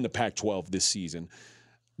offense in the Pac-12 this season.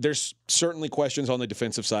 There's certainly questions on the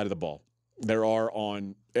defensive side of the ball. There are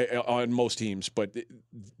on most teams, but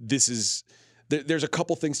there's a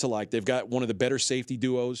couple things to like. They've got one of the better safety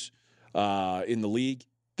duos in the league.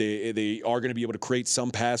 They are going to be able to create some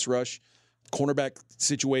pass rush. Cornerback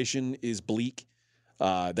situation is bleak.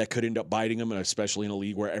 That could end up biting them, especially in a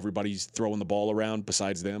league where everybody's throwing the ball around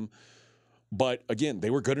besides them. But again, they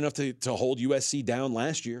were good enough to hold USC down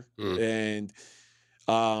last year. And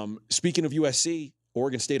speaking of USC,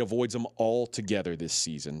 Oregon State avoids them altogether this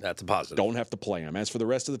season. That's a positive. Don't have to play them. As for the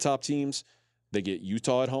rest of the top teams, they get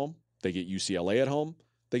Utah at home, they get UCLA at home,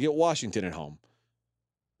 they get Washington at home.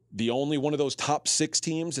 The only one of those top 6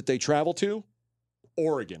 teams that they travel to,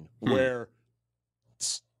 Oregon, where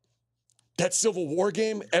that Civil War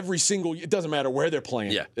game, it doesn't matter where they're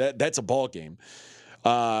playing. Yeah. That's a ball game.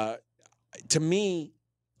 To me,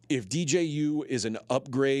 if DJU is an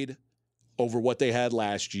upgrade over what they had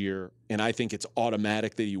last year, and I think it's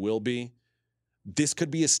automatic that he will be, this could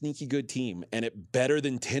be a sneaky good team. And at better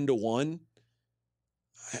than 10-1,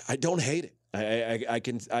 I don't hate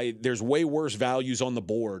it. There's way worse values on the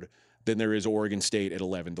board than there is Oregon State at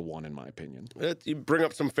 11-1, in my opinion. You bring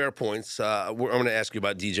up some fair points. I'm going to ask you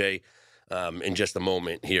about DJ in just a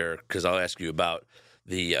moment here, because I'll ask you about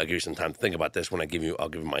I'll give you some time to think about this when I'll give you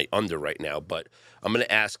my under right now. But I'm going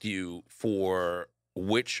to ask you for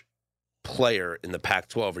which player in the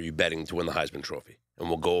Pac-12 are you betting to win the Heisman Trophy? And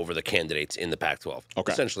we'll go over the candidates in the Pac-12.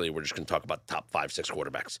 Okay. Essentially, we're just going to talk about the top 5, 6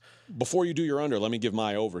 quarterbacks. Before you do your under, let me give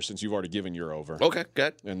my over, since you've already given your over. Okay,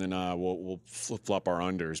 good. And then we'll flip-flop our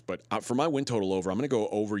unders. But for my win total over, I'm going to go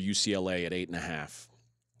over UCLA at 8.5.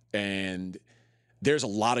 And there's a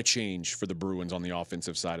lot of change for the Bruins on the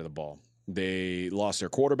offensive side of the ball. They lost their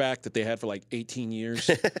quarterback that they had for like 18 years.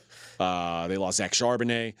 They lost Zach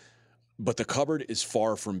Charbonnet. But the cupboard is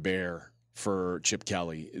far from bare for Chip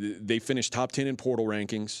Kelly. They finished top 10 in portal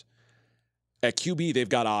rankings. At QB, they've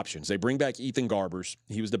got options. They bring back Ethan Garbers.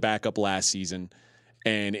 He was the backup last season.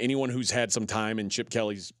 And anyone who's had some time in Chip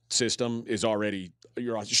Kelly's system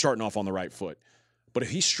you're starting off on the right foot. But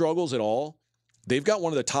if he struggles at all, they've got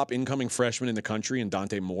one of the top incoming freshmen in the country in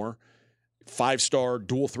Dante Moore. 5-star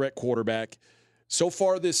dual threat quarterback. So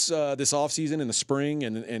far this offseason in the spring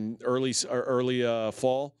and early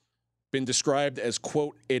fall, been described as,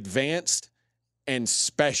 quote, advanced and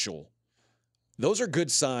special. Those are good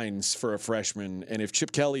signs for a freshman. And if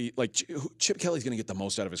Chip Kelly's going to get the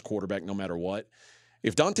most out of his quarterback no matter what.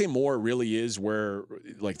 If Dante Moore really is where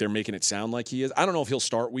they're making it sound like he is, I don't know if he'll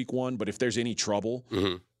start week 1, but if there's any trouble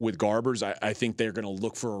with Garbers, I think they're going to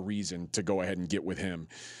look for a reason to go ahead and get with him.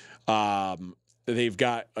 They've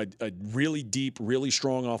got a really deep, really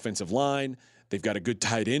strong offensive line. They've got a good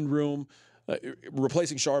tight end room.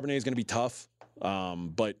 Replacing Charbonnet is going to be tough.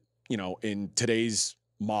 But, in today's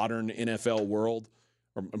modern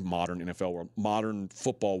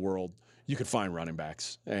football world, you could find running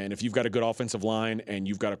backs. And if you've got a good offensive line and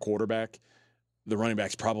you've got a quarterback, the running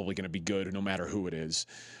back's probably going to be good no matter who it is.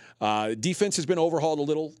 Defense has been overhauled a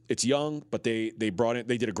little. It's young, but they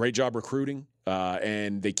did a great job recruiting,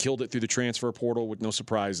 and they killed it through the transfer portal with no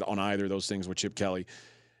surprise on either of those things with Chip Kelly.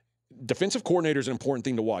 defensive coordinator is an important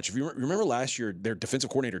thing to watch. If you remember last year, their defensive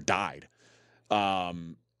coordinator died.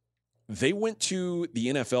 They went to the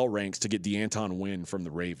NFL ranks to get DeAnton Wynn from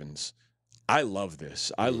the Ravens. I love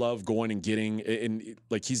this. I love going and getting, and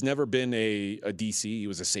like he's never been a DC. He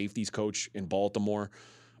was a safeties coach in Baltimore.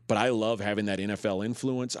 But I love having that NFL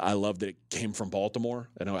influence. I love that it came from Baltimore.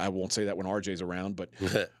 I know I won't say that when RJ's around, but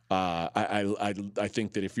I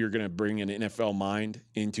think that if you're going to bring an NFL mind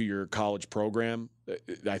into your college program,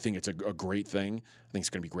 I think it's a great thing. I think it's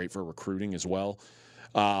going to be great for recruiting as well.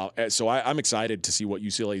 So I'm excited to see what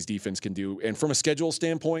UCLA's defense can do. And from a schedule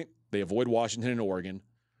standpoint, they avoid Washington and Oregon.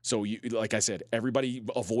 So, like I said, everybody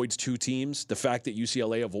avoids 2 teams. The fact that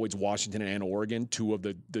UCLA avoids Washington and Oregon, 2 of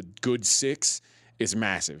the good 6, is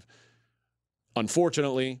massive.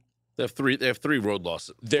 Unfortunately, they have 3 road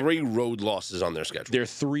losses. 3 road losses on their schedule. Their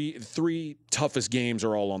three toughest games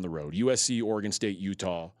are all on the road. USC, Oregon State,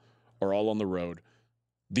 Utah are all on the road.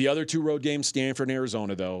 The other 2 road games, Stanford and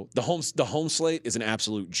Arizona, though, the home slate is an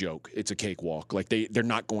absolute joke. It's a cakewalk. Like they're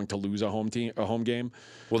not going to lose a home game.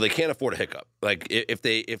 Well, they can't afford a hiccup. Like if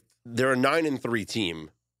they're a 9-3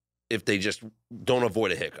 team, if they just don't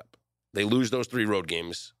avoid a hiccup, they lose those 3 road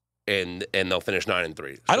games. And they'll finish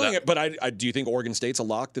 9-3. So I don't think, but I do you think Oregon State's a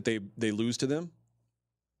lock that they lose to them?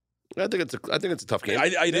 I think it's a tough game.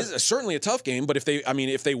 It is certainly a tough game, but if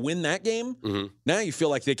they win that game, now you feel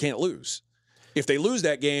like they can't lose. If they lose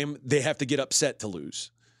that game, they have to get upset to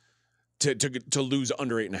lose, to lose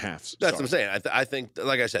under 8.5. That's what I'm saying. I think,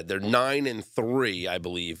 like I said, they're 9-3. I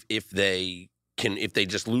believe if they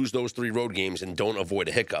just lose those 3 road games and don't avoid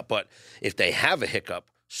a hiccup. But if they have a hiccup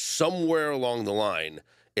somewhere along the line,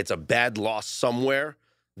 it's a bad loss somewhere,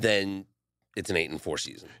 then it's an 8-4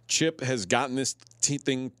 season. Chip has gotten this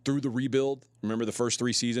thing through the rebuild. Remember the first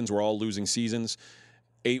 3 seasons were all losing seasons.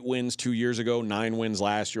 8 wins 2 years ago, 9 wins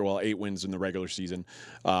last year, 8 wins in the regular season.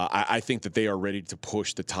 I think that they are ready to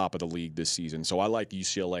push the top of the league this season. So I like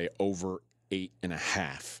UCLA over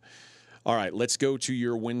 8.5. All right, let's go to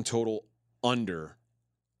your win total under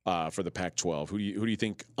for the Pac-12. Who do you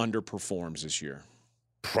think underperforms this year?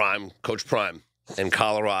 Coach Prime. In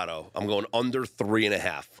Colorado, I'm going under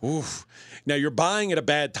 3.5. Oof. Now you're buying at a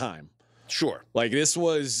bad time. Sure. Like this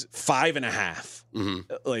was 5.5.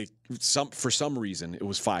 Like for some reason it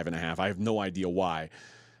was 5.5. I have no idea why.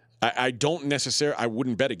 I don't necessarily. I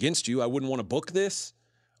wouldn't bet against you. I wouldn't want to book this,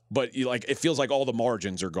 but it feels like all the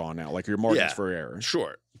margins are gone now. Like your margins for error.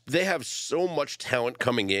 Sure. They have so much talent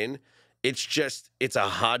coming in. It's a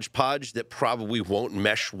hodgepodge that probably won't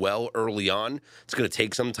mesh well early on. It's going to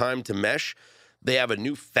take some time to mesh. They have a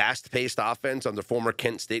new fast-paced offense under former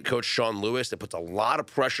Kent State coach Sean Lewis that puts a lot of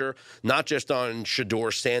pressure, not just on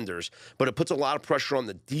Shedeur Sanders, but it puts a lot of pressure on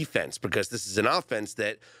the defense because this is an offense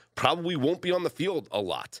that probably won't be on the field a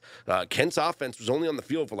lot. Kent's offense was only on the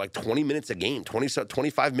field for like 20 minutes a game,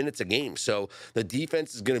 25 minutes a game. So the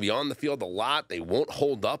defense is going to be on the field a lot. They won't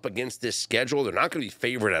hold up against this schedule. They're not going to be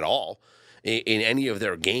favored at all in any of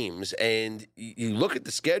their games. And you look at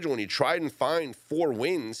the schedule and you try and find 4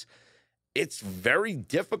 wins, it's very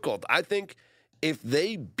difficult. I think if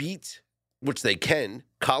they beat, which they can,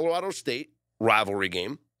 Colorado State, rivalry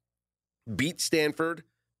game, beat Stanford,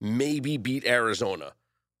 maybe beat Arizona,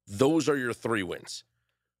 those are your 3 wins.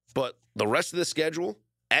 But the rest of the schedule,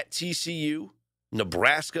 at TCU,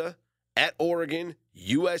 Nebraska, at Oregon,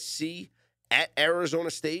 USC, at Arizona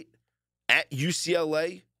State, at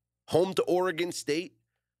UCLA, home to Oregon State,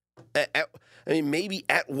 maybe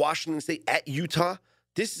at Washington State, at Utah.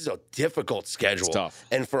 This is a difficult schedule. It's tough.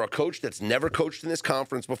 And for a coach that's never coached in this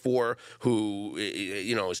conference before, who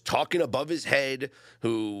is talking above his head,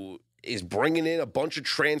 who is bringing in a bunch of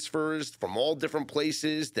transfers from all different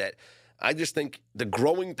places, that I just think the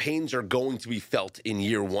growing pains are going to be felt in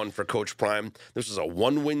year 1 for Coach Prime. This was a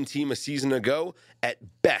 1-win team a season ago. At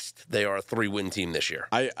best, they are a 3-win team this year.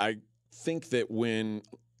 I think that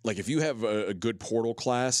if you have a good portal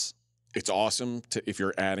class, it's awesome if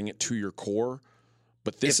you're adding it to your core.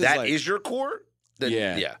 But this is your core, then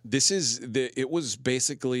yeah. It was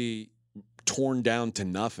basically torn down to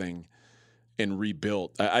nothing and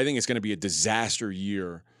rebuilt. I think it's going to be a disaster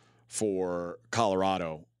year for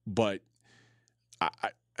Colorado, but I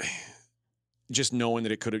just knowing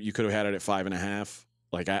that you could have had it at 5.5.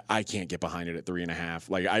 Like I can't get behind it at 3.5.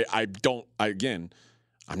 Like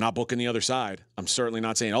I'm not booking the other side. I'm certainly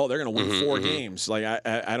not saying, they're going to win 4 games. Like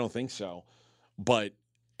I don't think so. But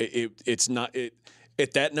it's not it.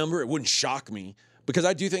 At that number, it wouldn't shock me because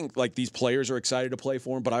I do think like these players are excited to play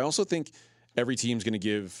for him, but I also think every team's going to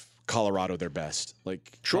give Colorado their best.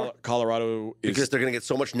 Like, Sure. Colorado is, because they're going to get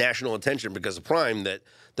so much national attention because of Prime that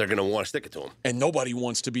they're going to want to stick it to them. and nobody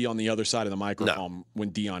wants to be on the other side of the microphone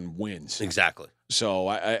when Deion wins. Exactly. So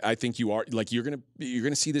I think you are like you're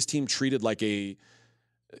gonna see this team treated like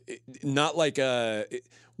not like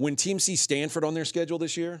when teams see Stanford on their schedule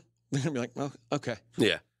this year, they're gonna be like, oh, okay.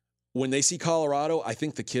 Yeah. When they see Colorado, I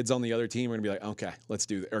think the kids on the other team are gonna be like, okay, let's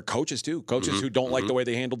do that. Or coaches too, who don't like the way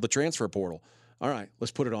they handled the transfer portal. All right,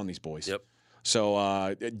 let's put it on these boys. Yep.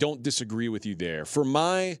 So don't disagree with you there. For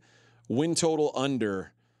my win total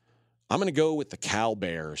under, I'm gonna go with the Cal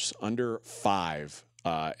Bears under 5,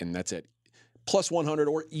 and that's it. Plus 100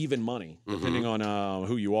 or even money, depending on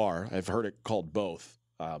who you are. I've heard it called both,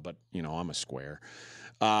 but, I'm a square.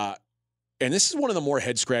 And this is one of the more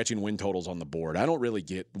head-scratching win totals on the board. I don't really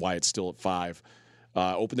get why it's still at 5.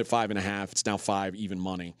 Opened at 5.5. It's now 5 even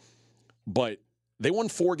money. But they won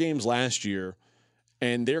 4 games last year,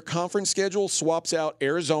 and their conference schedule swaps out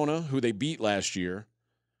Arizona, who they beat last year,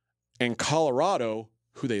 and Colorado,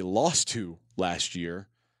 who they lost to last year,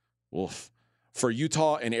 for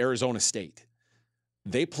Utah and Arizona State.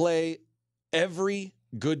 They play every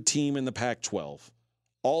good team in the Pac-12.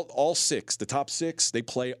 All 6, the top 6, they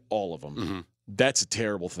play all of them. Mm-hmm. That's a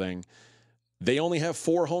terrible thing. They only have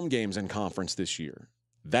 4 home games in conference this year.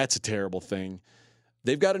 That's a terrible thing.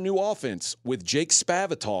 They've got a new offense with Jake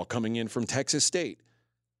Spavital coming in from Texas State.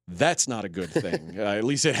 That's not a good thing. At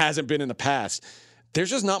least it hasn't been in the past. There's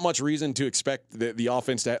just not much reason to expect the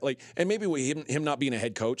offense to and maybe with him not being a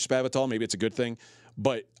head coach, Spavital, maybe it's a good thing.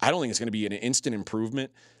 But I don't think it's going to be an instant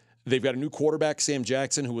improvement. They've got a new quarterback, Sam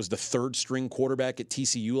Jackson, who was the 3rd-string quarterback at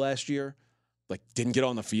TCU last year. Didn't get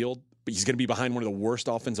on the field, but he's going to be behind one of the worst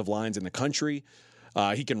offensive lines in the country.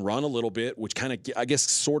 He can run a little bit, which kind of, I guess,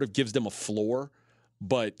 sort of gives them a floor.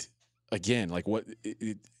 But again,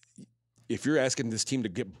 if you're asking this team to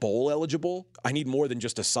get bowl eligible, I need more than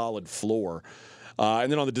just a solid floor. And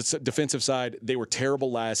then on the defensive side, they were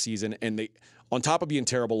terrible last season, and on top of being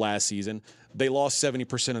terrible last season, they lost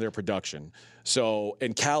 70% of their production. So,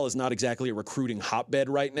 and Cal is not exactly a recruiting hotbed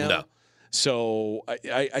right now. No. So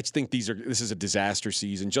I think this is a disaster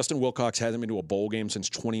season. Justin Wilcox hasn't been to a bowl game since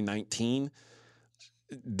 2019.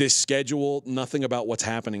 This schedule, nothing about what's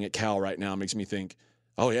happening at Cal right now makes me think,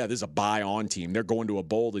 oh, yeah, this is a buy-on team. They're going to a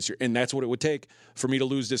bowl this year. And that's what it would take for me to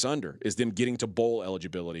lose this under, is them getting to bowl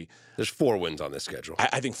eligibility. There's 4 wins on this schedule.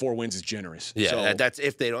 I think 4 wins is generous. Yeah, so, that's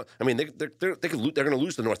if they don't. I mean, they're going to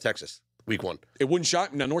lose to North Texas week 1. It wouldn't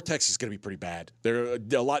shock me. Now, North Texas is going to be pretty bad. They're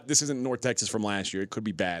a lot. This isn't North Texas from last year. It could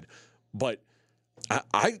be bad. But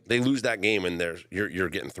they lose that game, and you're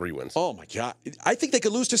getting 3 wins. Oh, my God. I think they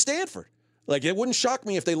could lose to Stanford. It wouldn't shock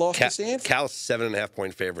me if they lost to Stanford. Cal's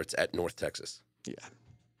 7.5-point favorites at North Texas. Yeah.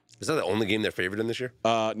 Is that the only game they're favored in this year?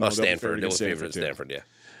 No, Stanford. They were favored at Stanford, yeah.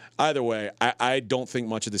 Either way, I don't think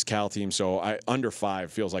much of this Cal team, so under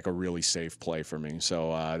 5 feels like a really safe play for me.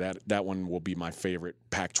 So that one will be my favorite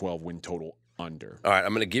Pac-12 win total under. All right,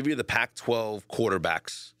 I'm going to give you the Pac-12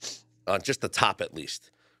 quarterbacks, just the top at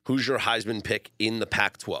least. Who's your Heisman pick in the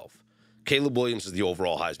Pac-12? Caleb Williams is the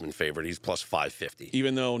overall Heisman favorite. He's plus 550.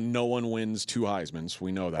 Even though no one wins 2 Heismans,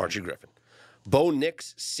 we know that. Archie Griffin. Bo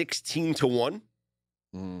Nix, 16-1.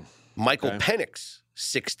 Michael Penix,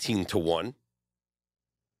 16-1.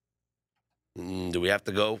 Do we have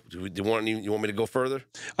to go? Do you want me to go further?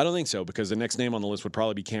 I don't think so, because the next name on the list would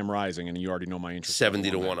probably be Cam Rising, and you already know my interest.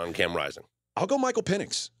 70-1 on Cam Rising. I'll go Michael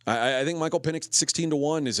Penix. I think Michael Penix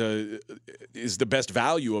 16-1 is the best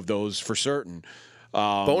value of those for certain.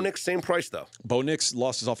 Bo Nix, same price though. Bo Nix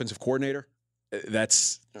lost his offensive coordinator. I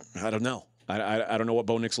don't know. I don't know what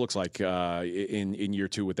Bo Nix looks like in year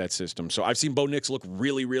 2 with that system. So I've seen Bo Nix look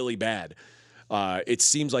really, really bad. It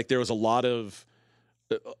seems like there was a lot of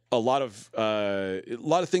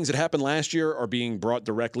things that happened last year are being brought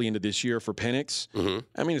directly into this year for Penix. Mm-hmm.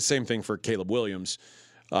 I mean, the same thing for Caleb Williams,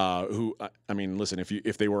 who, I mean, listen,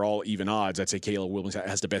 if they were all even odds, I'd say Caleb Williams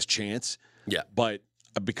has the best chance. Yeah. But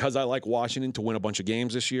because I like Washington to win a bunch of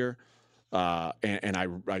games this year, and I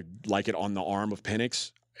like it on the arm of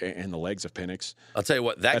Penix and the legs of Penix. I'll tell you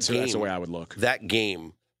what, that's the way I would look. That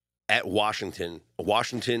game at Washington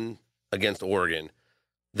against Oregon,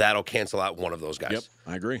 that'll cancel out one of those guys. Yep,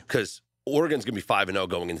 I agree. Because Oregon's going to be 5-0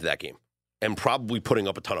 going into that game and probably putting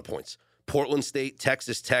up a ton of points. Portland State,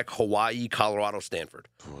 Texas Tech, Hawaii, Colorado, Stanford.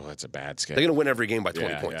 Oh, that's a bad schedule. They're going to win every game by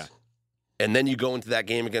 20 points. Yeah. And then you go into that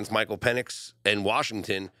game against Michael Penix and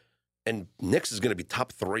Washington, and Nix is going to be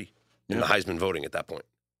top 3 in the Heisman voting at that point.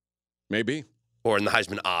 Maybe. Or in the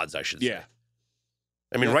Heisman odds, I should say. Yeah.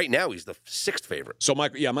 I mean, right now he's the 6th favorite. So,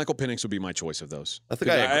 Michael Penix would be my choice of those. I think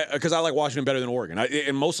because I like Washington better than Oregon.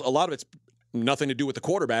 A lot of it's nothing to do with the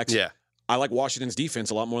quarterbacks. Yeah. I like Washington's defense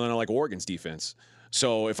a lot more than I like Oregon's defense.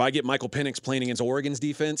 So if I get Michael Penix playing against Oregon's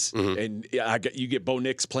defense and you get Bo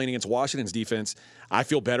Nix playing against Washington's defense, I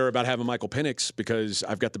feel better about having Michael Penix because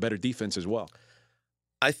I've got the better defense as well.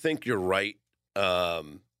 I think you're right.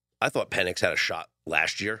 I thought Penix had a shot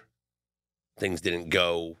last year. Things didn't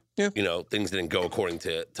go, things didn't go according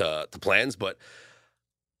to plans. But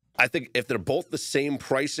I think if they're both the same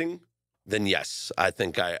pricing, then yes, I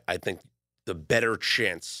think the better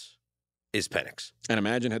chance is Penix. And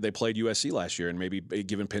imagine had they played USC last year and maybe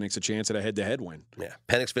given Penix a chance at a head-to-head win. Yeah,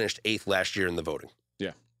 Penix finished 8th last year in the voting.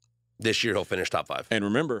 Yeah. This year he'll finish top 5. And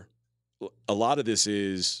remember, a lot of this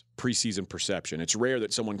is preseason perception. It's rare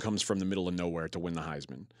that someone comes from the middle of nowhere to win the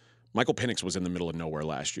Heisman. Michael Penix was in the middle of nowhere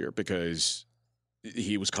last year because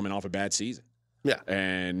he was coming off a bad season. Yeah.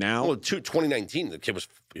 And now... Well, 2019, the kid was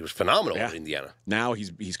phenomenal in Indiana. Now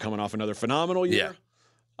he's coming off another phenomenal year. Yeah.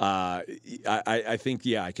 I think,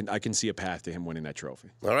 I can see a path to him winning that trophy.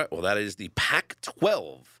 All right. Well, that is the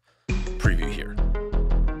Pac-12 preview here.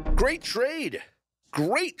 Great trade.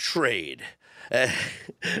 Great trade.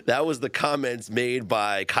 That was the comments made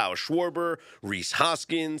by Kyle Schwarber, Reese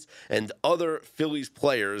Hoskins, and other Phillies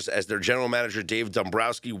players as their general manager Dave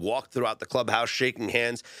Dombrowski walked throughout the clubhouse shaking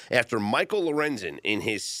hands after Michael Lorenzen, in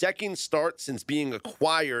his second start since being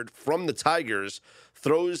acquired from the Tigers,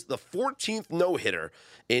 throws the 14th no-hitter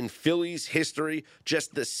in Phillies history,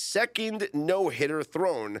 just the second no-hitter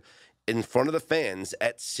thrown in front of the fans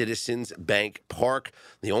at Citizens Bank Park.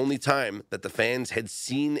 The only time that the fans had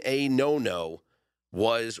seen a no-no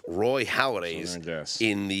was Roy Halladay's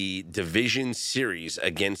in the division series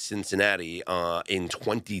against Cincinnati in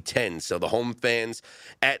 2010. So the home fans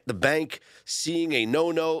at the bank seeing a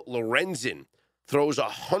no-no. Lorenzen throws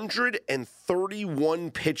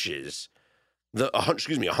 131 pitches.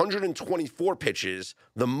 124 pitches,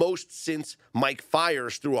 the most since Mike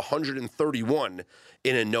Fiers threw 131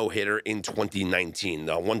 in a no-hitter in 2019.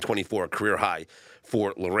 The 124, a career high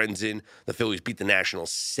for Lorenzen. The Phillies beat the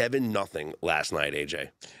Nationals 7-0 last night,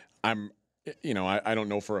 AJ. I don't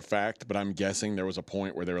know for a fact, but I'm guessing there was a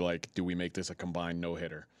point where they were like, do we make this a combined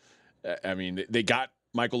no-hitter? I mean, they got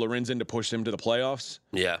Michael Lorenzen to push them to the playoffs.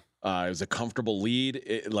 Yeah. It was a comfortable lead.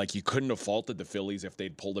 You couldn't have faulted the Phillies if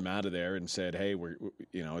they'd pulled him out of there and said, "Hey,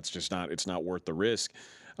 it's not worth the risk."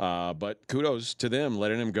 But kudos to them,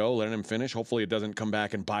 letting him go, letting him finish. Hopefully, it doesn't come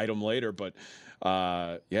back and bite him later. But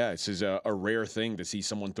this is a rare thing to see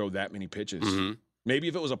someone throw that many pitches. Mm-hmm. Maybe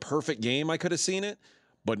if it was a perfect game, I could have seen it.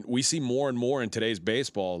 But we see more and more in today's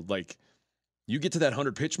baseball, like. You get to that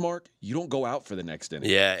 100-pitch mark, you don't go out for the next inning.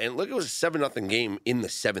 Yeah, and look, it was a 7-0 game in the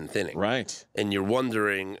 7th inning. Right. And you're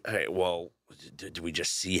wondering, hey, well, do we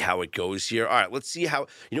just see how it goes here? All right, let's see how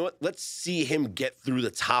 – let's see him get through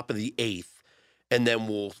the top of the 8th, and then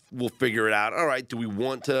we'll figure it out. All right, do we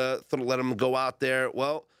want to let him go out there?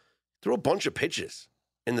 Well, threw a bunch of pitches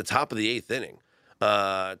in the top of the 8th inning.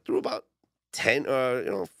 Threw about 10,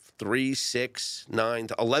 3, 6, 9,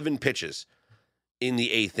 11 pitches in the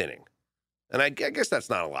 8th inning. And I guess that's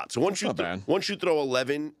not a lot. So once you throw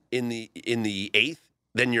 11 in the 8th,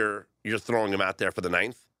 then you're throwing him out there for the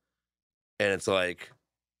 9th, and it's like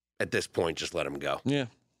at this point just let him go. Yeah.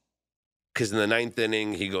 Because in the 9th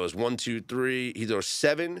inning he goes 1, 2, 3. He throws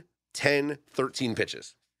 7, 10, 13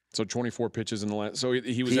 pitches. So 24 pitches in the last. So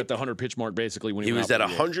he was at the 100-pitch mark basically when he was at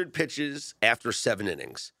 100 pitches after 7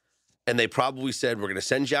 innings, and they probably said we're going to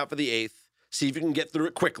send you out for the 8th. See if you can get through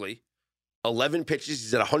it quickly. 11 pitches.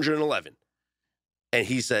 He's at 111. And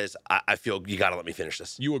he says, I feel you got to let me finish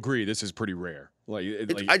this. You agree this is pretty rare.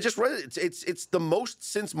 I just read it. It's the most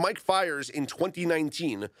since Mike Fiers in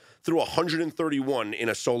 2019 threw 131 in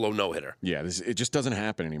a solo no-hitter. Yeah, it just doesn't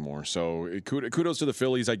happen anymore. So kudos to the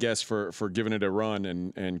Phillies, I guess, for giving it a run,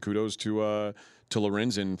 and kudos to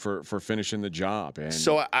Lorenzen for finishing the job. And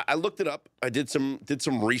so I looked it up. I did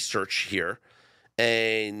some research here.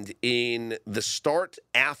 And in the start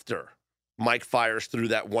after Mike Fiers threw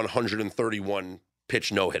that 131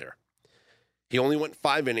 pitch no-hitter. He only went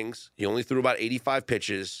 5 innings. He only threw about 85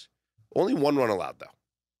 pitches. Only 1 run allowed,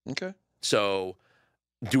 though. Okay. So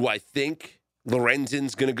do I think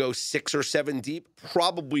Lorenzen's going to go 6 or 7 deep?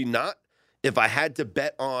 Probably not. If I had to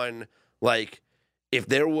bet on, if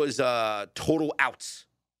there was a total outs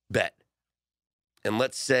bet, and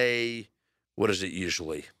let's say, what is it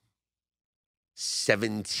usually?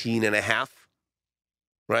 17.5,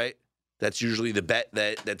 right? That's usually the bet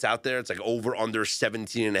that's out there. It's like over, under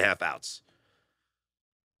 17.5 outs.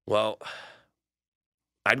 Well,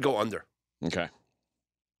 I'd go under. Okay.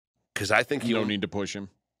 Because I think you don't need to push him.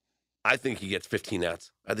 I think he gets 15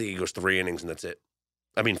 outs. I think he goes 3 innings and that's it.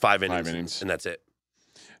 I mean, 5 innings. And that's it.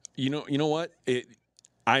 You know what?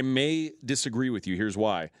 I may disagree with you. Here's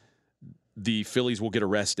why. The Phillies will get a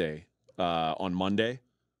rest day on Monday,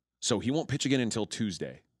 so he won't pitch again until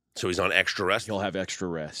Tuesday. So he's on extra rest? He'll have extra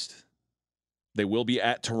rest. They will be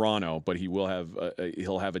at Toronto, but he'll have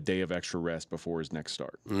a day of extra rest before his next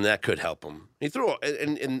start. And that could help him. He threw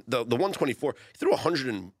in the 124. He threw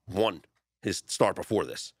 101 his start before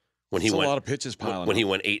this when That's a lot of pitches piling when up. he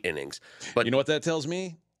went 8 innings. But you know what that tells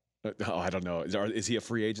me? I don't know. Is he a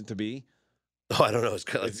free agent to be? Oh, I don't know.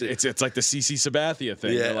 It's like the CC Sabathia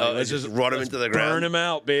thing. Yeah, like, let's just run him into the ground. Burn him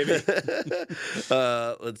out, baby.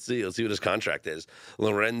 Let's see what his contract is.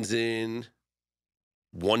 Lorenzen,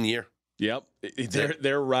 1 year. Yep,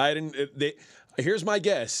 they're riding. Here's my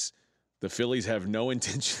guess: the Phillies have no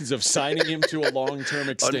intentions of signing him to a long-term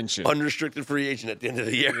extension. Unrestricted free agent at the end of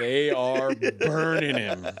the year. They are burning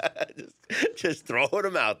him. just throwing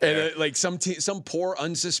him out there. And like some poor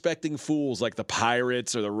unsuspecting fools, like the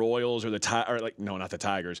Pirates or the Royals or not the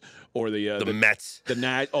Tigers or the Mets.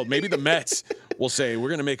 Maybe the Mets will say we're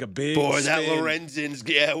going to make a big Boy, spin. that Lorenzen's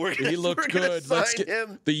He looked good. Let's get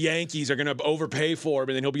him. The Yankees are going to overpay for him,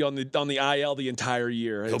 and then he'll be on the IL the entire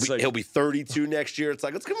year. He'll be 32 next year. It's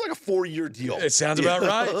like let's give him like a 4-year deal. It sounds about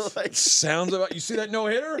right. Sounds about. You see that no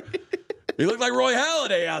hitter? He looked like Roy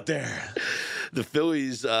Halladay out there. The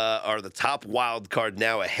Phillies are the top wild card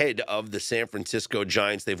now ahead of the San Francisco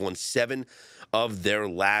Giants. They've won 7 of their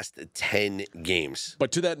last 10 games.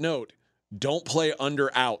 But to that note, don't play under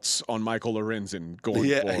outs on Michael Lorenzen going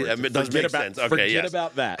forward. Yeah, it does make sense. Okay, forget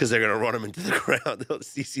about that. Because they're going to run him into the ground.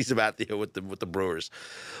 CC Sabathia with the Brewers.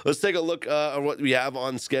 Let's take a look at what we have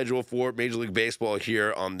on schedule for Major League Baseball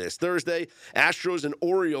here on this Thursday. Astros and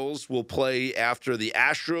Orioles will play after the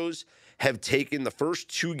Astros have taken the first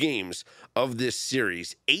 2 games of this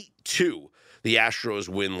series. 8-2, the Astros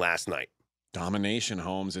win last night. Domination,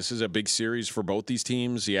 Holmes. This is a big series for both these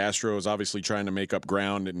teams. The Astros obviously trying to make up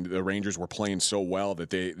ground, and the Rangers were playing so well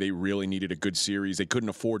that they really needed a good series. They couldn't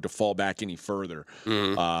afford to fall back any further.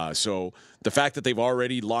 So the fact that they've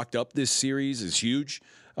already locked up this series is huge.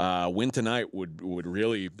 Win tonight would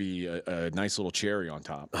really be a nice little cherry on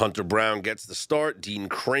top. Hunter Brown gets the start. Dean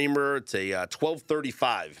Kramer. It's a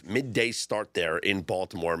 12:35 midday start there in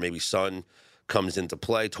Baltimore. Maybe sun comes into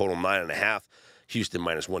play. Total 9.5. Houston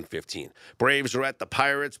minus 115. Braves are at the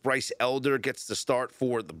Pirates. Bryce Elder gets the start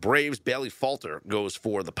for the Braves. Bailey Falter goes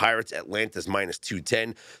for the Pirates. Atlanta's minus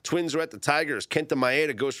 210. Twins are at the Tigers. Kenta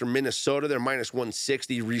Maeda goes for Minnesota. They're minus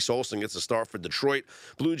 160. Reese Olson gets the start for Detroit.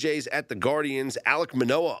 Blue Jays at the Guardians. Alek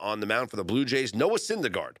Manoah on the mound for the Blue Jays. Noah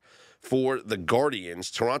Syndergaard for the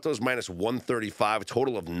Guardians. Toronto's minus 135.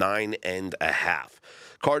 Total of 9.5.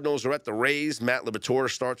 Cardinals are at the Rays. Matt Liberatore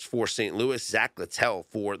starts for St. Louis. Zach Littell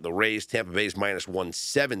for the Rays. Tampa Bay's minus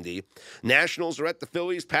 170. Nationals are at the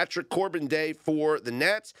Phillies. Patrick Corbin Day for the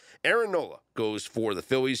Nats. Aaron Nola goes for the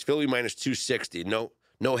Phillies. Philly minus 260. No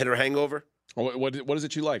hitter hangover. What is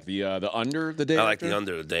it you like? The under the day I after? like the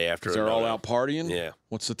under the day after. They're all out partying? Yeah.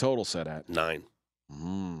 What's the total set at? 9.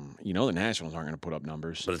 You know the Nationals aren't going to put up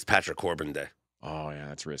numbers. But it's Patrick Corbin Day. Oh, yeah,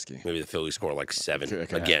 that's risky. Maybe the Phillies score like 7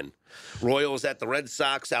 Okay. again. Royals at the Red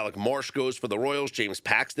Sox. Alec Marsh goes for the Royals. James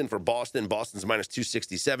Paxton for Boston. Boston's minus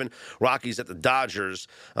 267. Rockies at the Dodgers.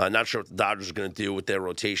 Not sure what the Dodgers are going to do with their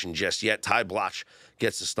rotation just yet. Ty Bloch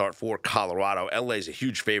gets the start for Colorado. LA's a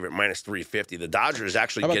huge favorite, minus 350. The Dodgers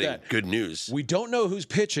actually getting good news. We don't know who's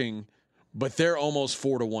pitching, but they're almost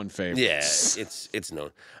 4-1 favorites. Yeah, it's known.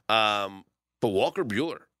 But Walker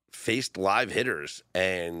Buehler faced live hitters,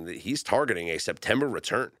 and he's targeting a September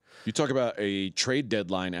return. You talk about a trade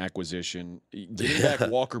deadline acquisition. Getting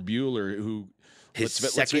back Walker Buehler, who his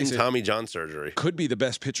second Tommy John surgery, could be the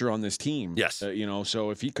best pitcher on this team. Yes,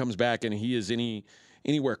 so if he comes back and he is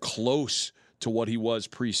anywhere close to what he was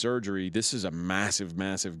pre-surgery, this is a massive,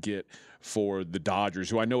 massive get for the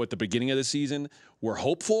Dodgers, who I know at the beginning of the season were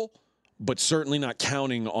hopeful, but certainly not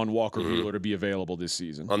counting on Walker Buehler to be available this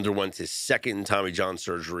season. Underwent his second Tommy John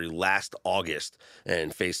surgery last August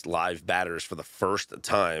and faced live batters for the first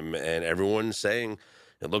time. And everyone's saying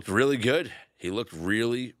it looked really good. He looked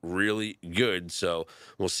really, really good. So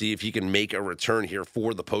we'll see if he can make a return here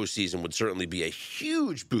for the postseason. Would certainly be a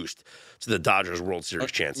huge boost to the Dodgers World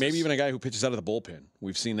Series chances. Maybe even a guy who pitches out of the bullpen.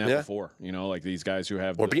 We've seen that before. Like these guys who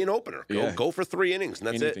have... Or be an opener. Go for 3 innings, and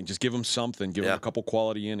that's anything. Just give them something. Give them a couple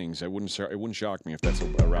quality innings. It wouldn't shock me if that's a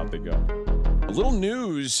route they go. A little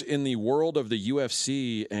news in the world of the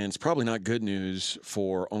UFC, and it's probably not good news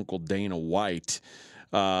for Uncle Dana White.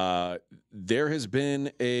 There has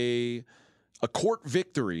been a court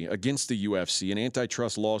victory against the UFC, an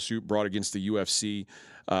antitrust lawsuit brought against the UFC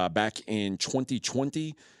back in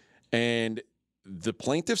 2020. And the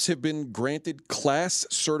plaintiffs have been granted class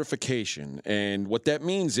certification. And what that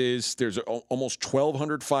means is there's almost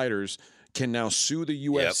 1,200 fighters can now sue the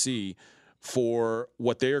UFC for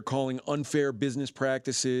what they are calling unfair business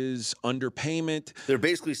practices, underpayment. They're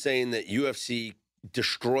basically saying that UFC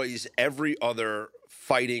destroys every other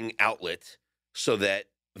fighting outlet so that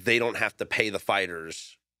they don't have to pay the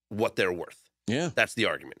fighters what they're worth. Yeah. That's the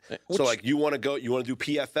argument. So, like, you want to do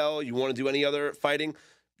PFL, you want to do any other fighting,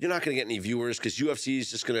 you're not going to get any viewers because UFC is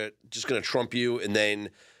just gonna trump you. And then,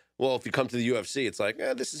 well, if you come to the UFC, it's like,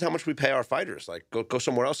 this is how much we pay our fighters. Like, go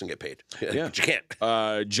somewhere else and get paid. Yeah. But you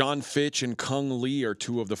can't. John Fitch and Kung Lee are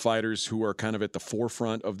two of the fighters who are kind of at the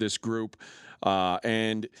forefront of this group.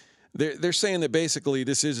 And they're saying that basically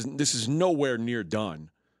this is nowhere near done.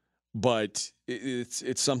 But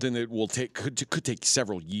it's something that could take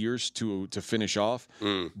several years to finish off.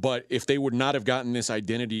 But if they would not have gotten this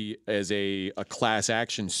identity as a class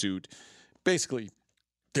action suit, basically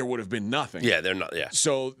there would have been nothing. Yeah, they're not. Yeah.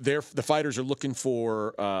 So the fighters are looking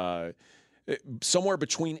for somewhere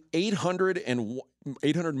between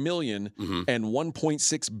 $800 million and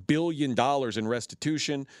 $1.6 billion in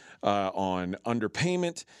restitution on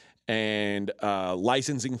underpayment and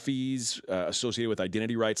licensing fees associated with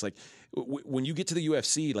identity rights. Like when you get to the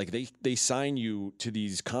UFC, like they sign you to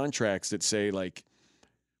these contracts that say like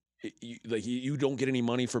you don't get any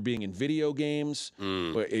money for being in video games.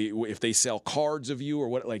 If they sell cards of you or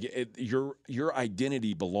what, like your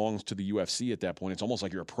identity belongs to the UFC at that point. It's almost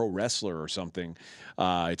like you're a pro wrestler or something.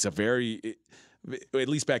 It's a very, at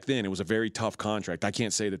least back then, it was a very tough contract. I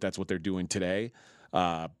can't say that that's what they're doing today.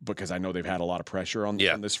 Because I know they've had a lot of pressure on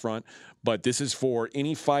this front. But this is for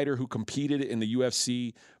any fighter who competed in the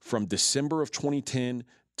UFC from December of 2010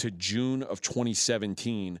 to June of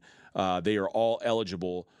 2017. They are all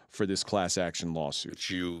eligible for this class action lawsuit. But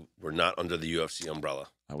you were not under the UFC umbrella.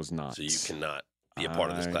 I was not. So you cannot be a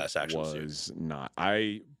part of this class action suit. I was not.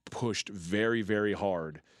 I pushed very, very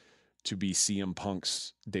hard to be CM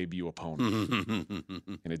Punk's debut opponent,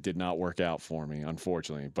 and it did not work out for me,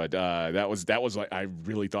 unfortunately. But that was like I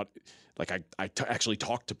really thought, like I actually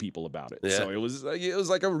talked to people about it, so it was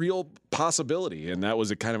like a real possibility, and that was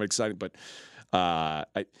a kind of exciting. But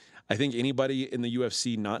I think anybody in the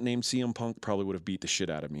UFC not named CM Punk probably would have beat the shit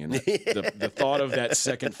out of me, and the thought of that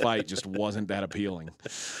second fight just wasn't that appealing.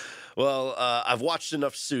 Well, I've watched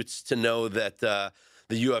enough suits to know that the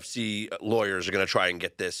UFC lawyers are going to try and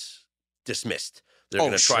get this dismissed. They're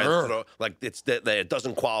going to try and throw that it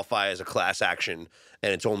doesn't qualify as a class action,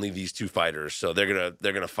 and it's only these two fighters. So they're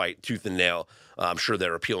gonna fight tooth and nail. I'm sure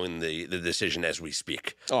they're appealing the decision as we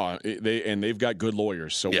speak. Oh, they've got good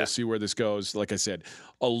lawyers, so we'll see where this goes. Like I said,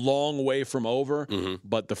 a long way from over,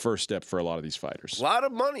 but the first step for a lot of these fighters. A lot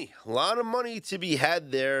of money to be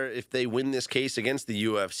had there if they win this case against the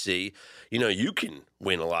UFC. You know, you can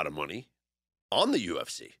win a lot of money on the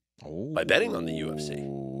UFC by betting on the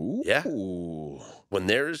UFC. Yeah. When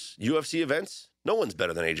there's UFC events, no one's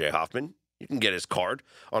better than AJ Hoffman. You can get his card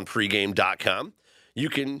on pregame.com. You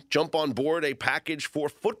can jump on board a package for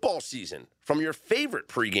football season from your favorite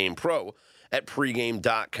pregame pro at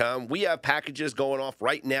pregame.com. We have packages going off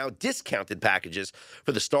right now, discounted packages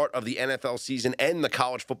for the start of the NFL season and the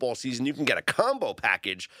college football season. You can get a combo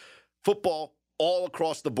package, football all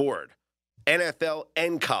across the board, NFL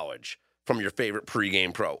and college from your favorite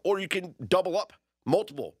pregame pro. Or you can double up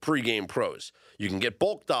multiple pregame pros. You can get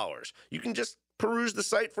bulk dollars. You can just peruse the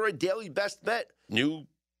site for a daily best bet. New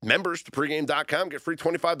members to pregame.com get free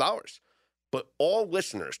 $25. But all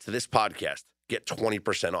listeners to this podcast get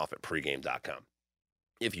 20% off at pregame.com.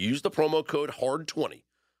 If you use the promo code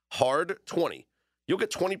HARD20, you'll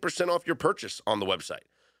get 20% off your purchase on the website.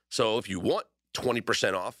 So if you want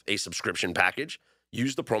 20% off a subscription package,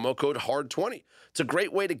 use the promo code HARD20. It's a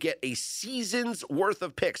great way to get a season's worth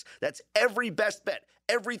of picks. That's every best bet,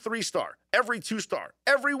 every 3-star, every 2-star,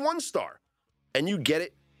 every 1-star. And you get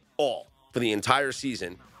it all for the entire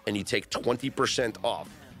season, and you take 20% off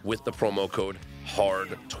with the promo code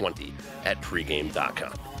HARD20 at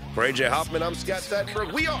pregame.com. For AJ Hoffman, I'm Scott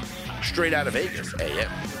Seidenberg. We are Straight Out of Vegas AM.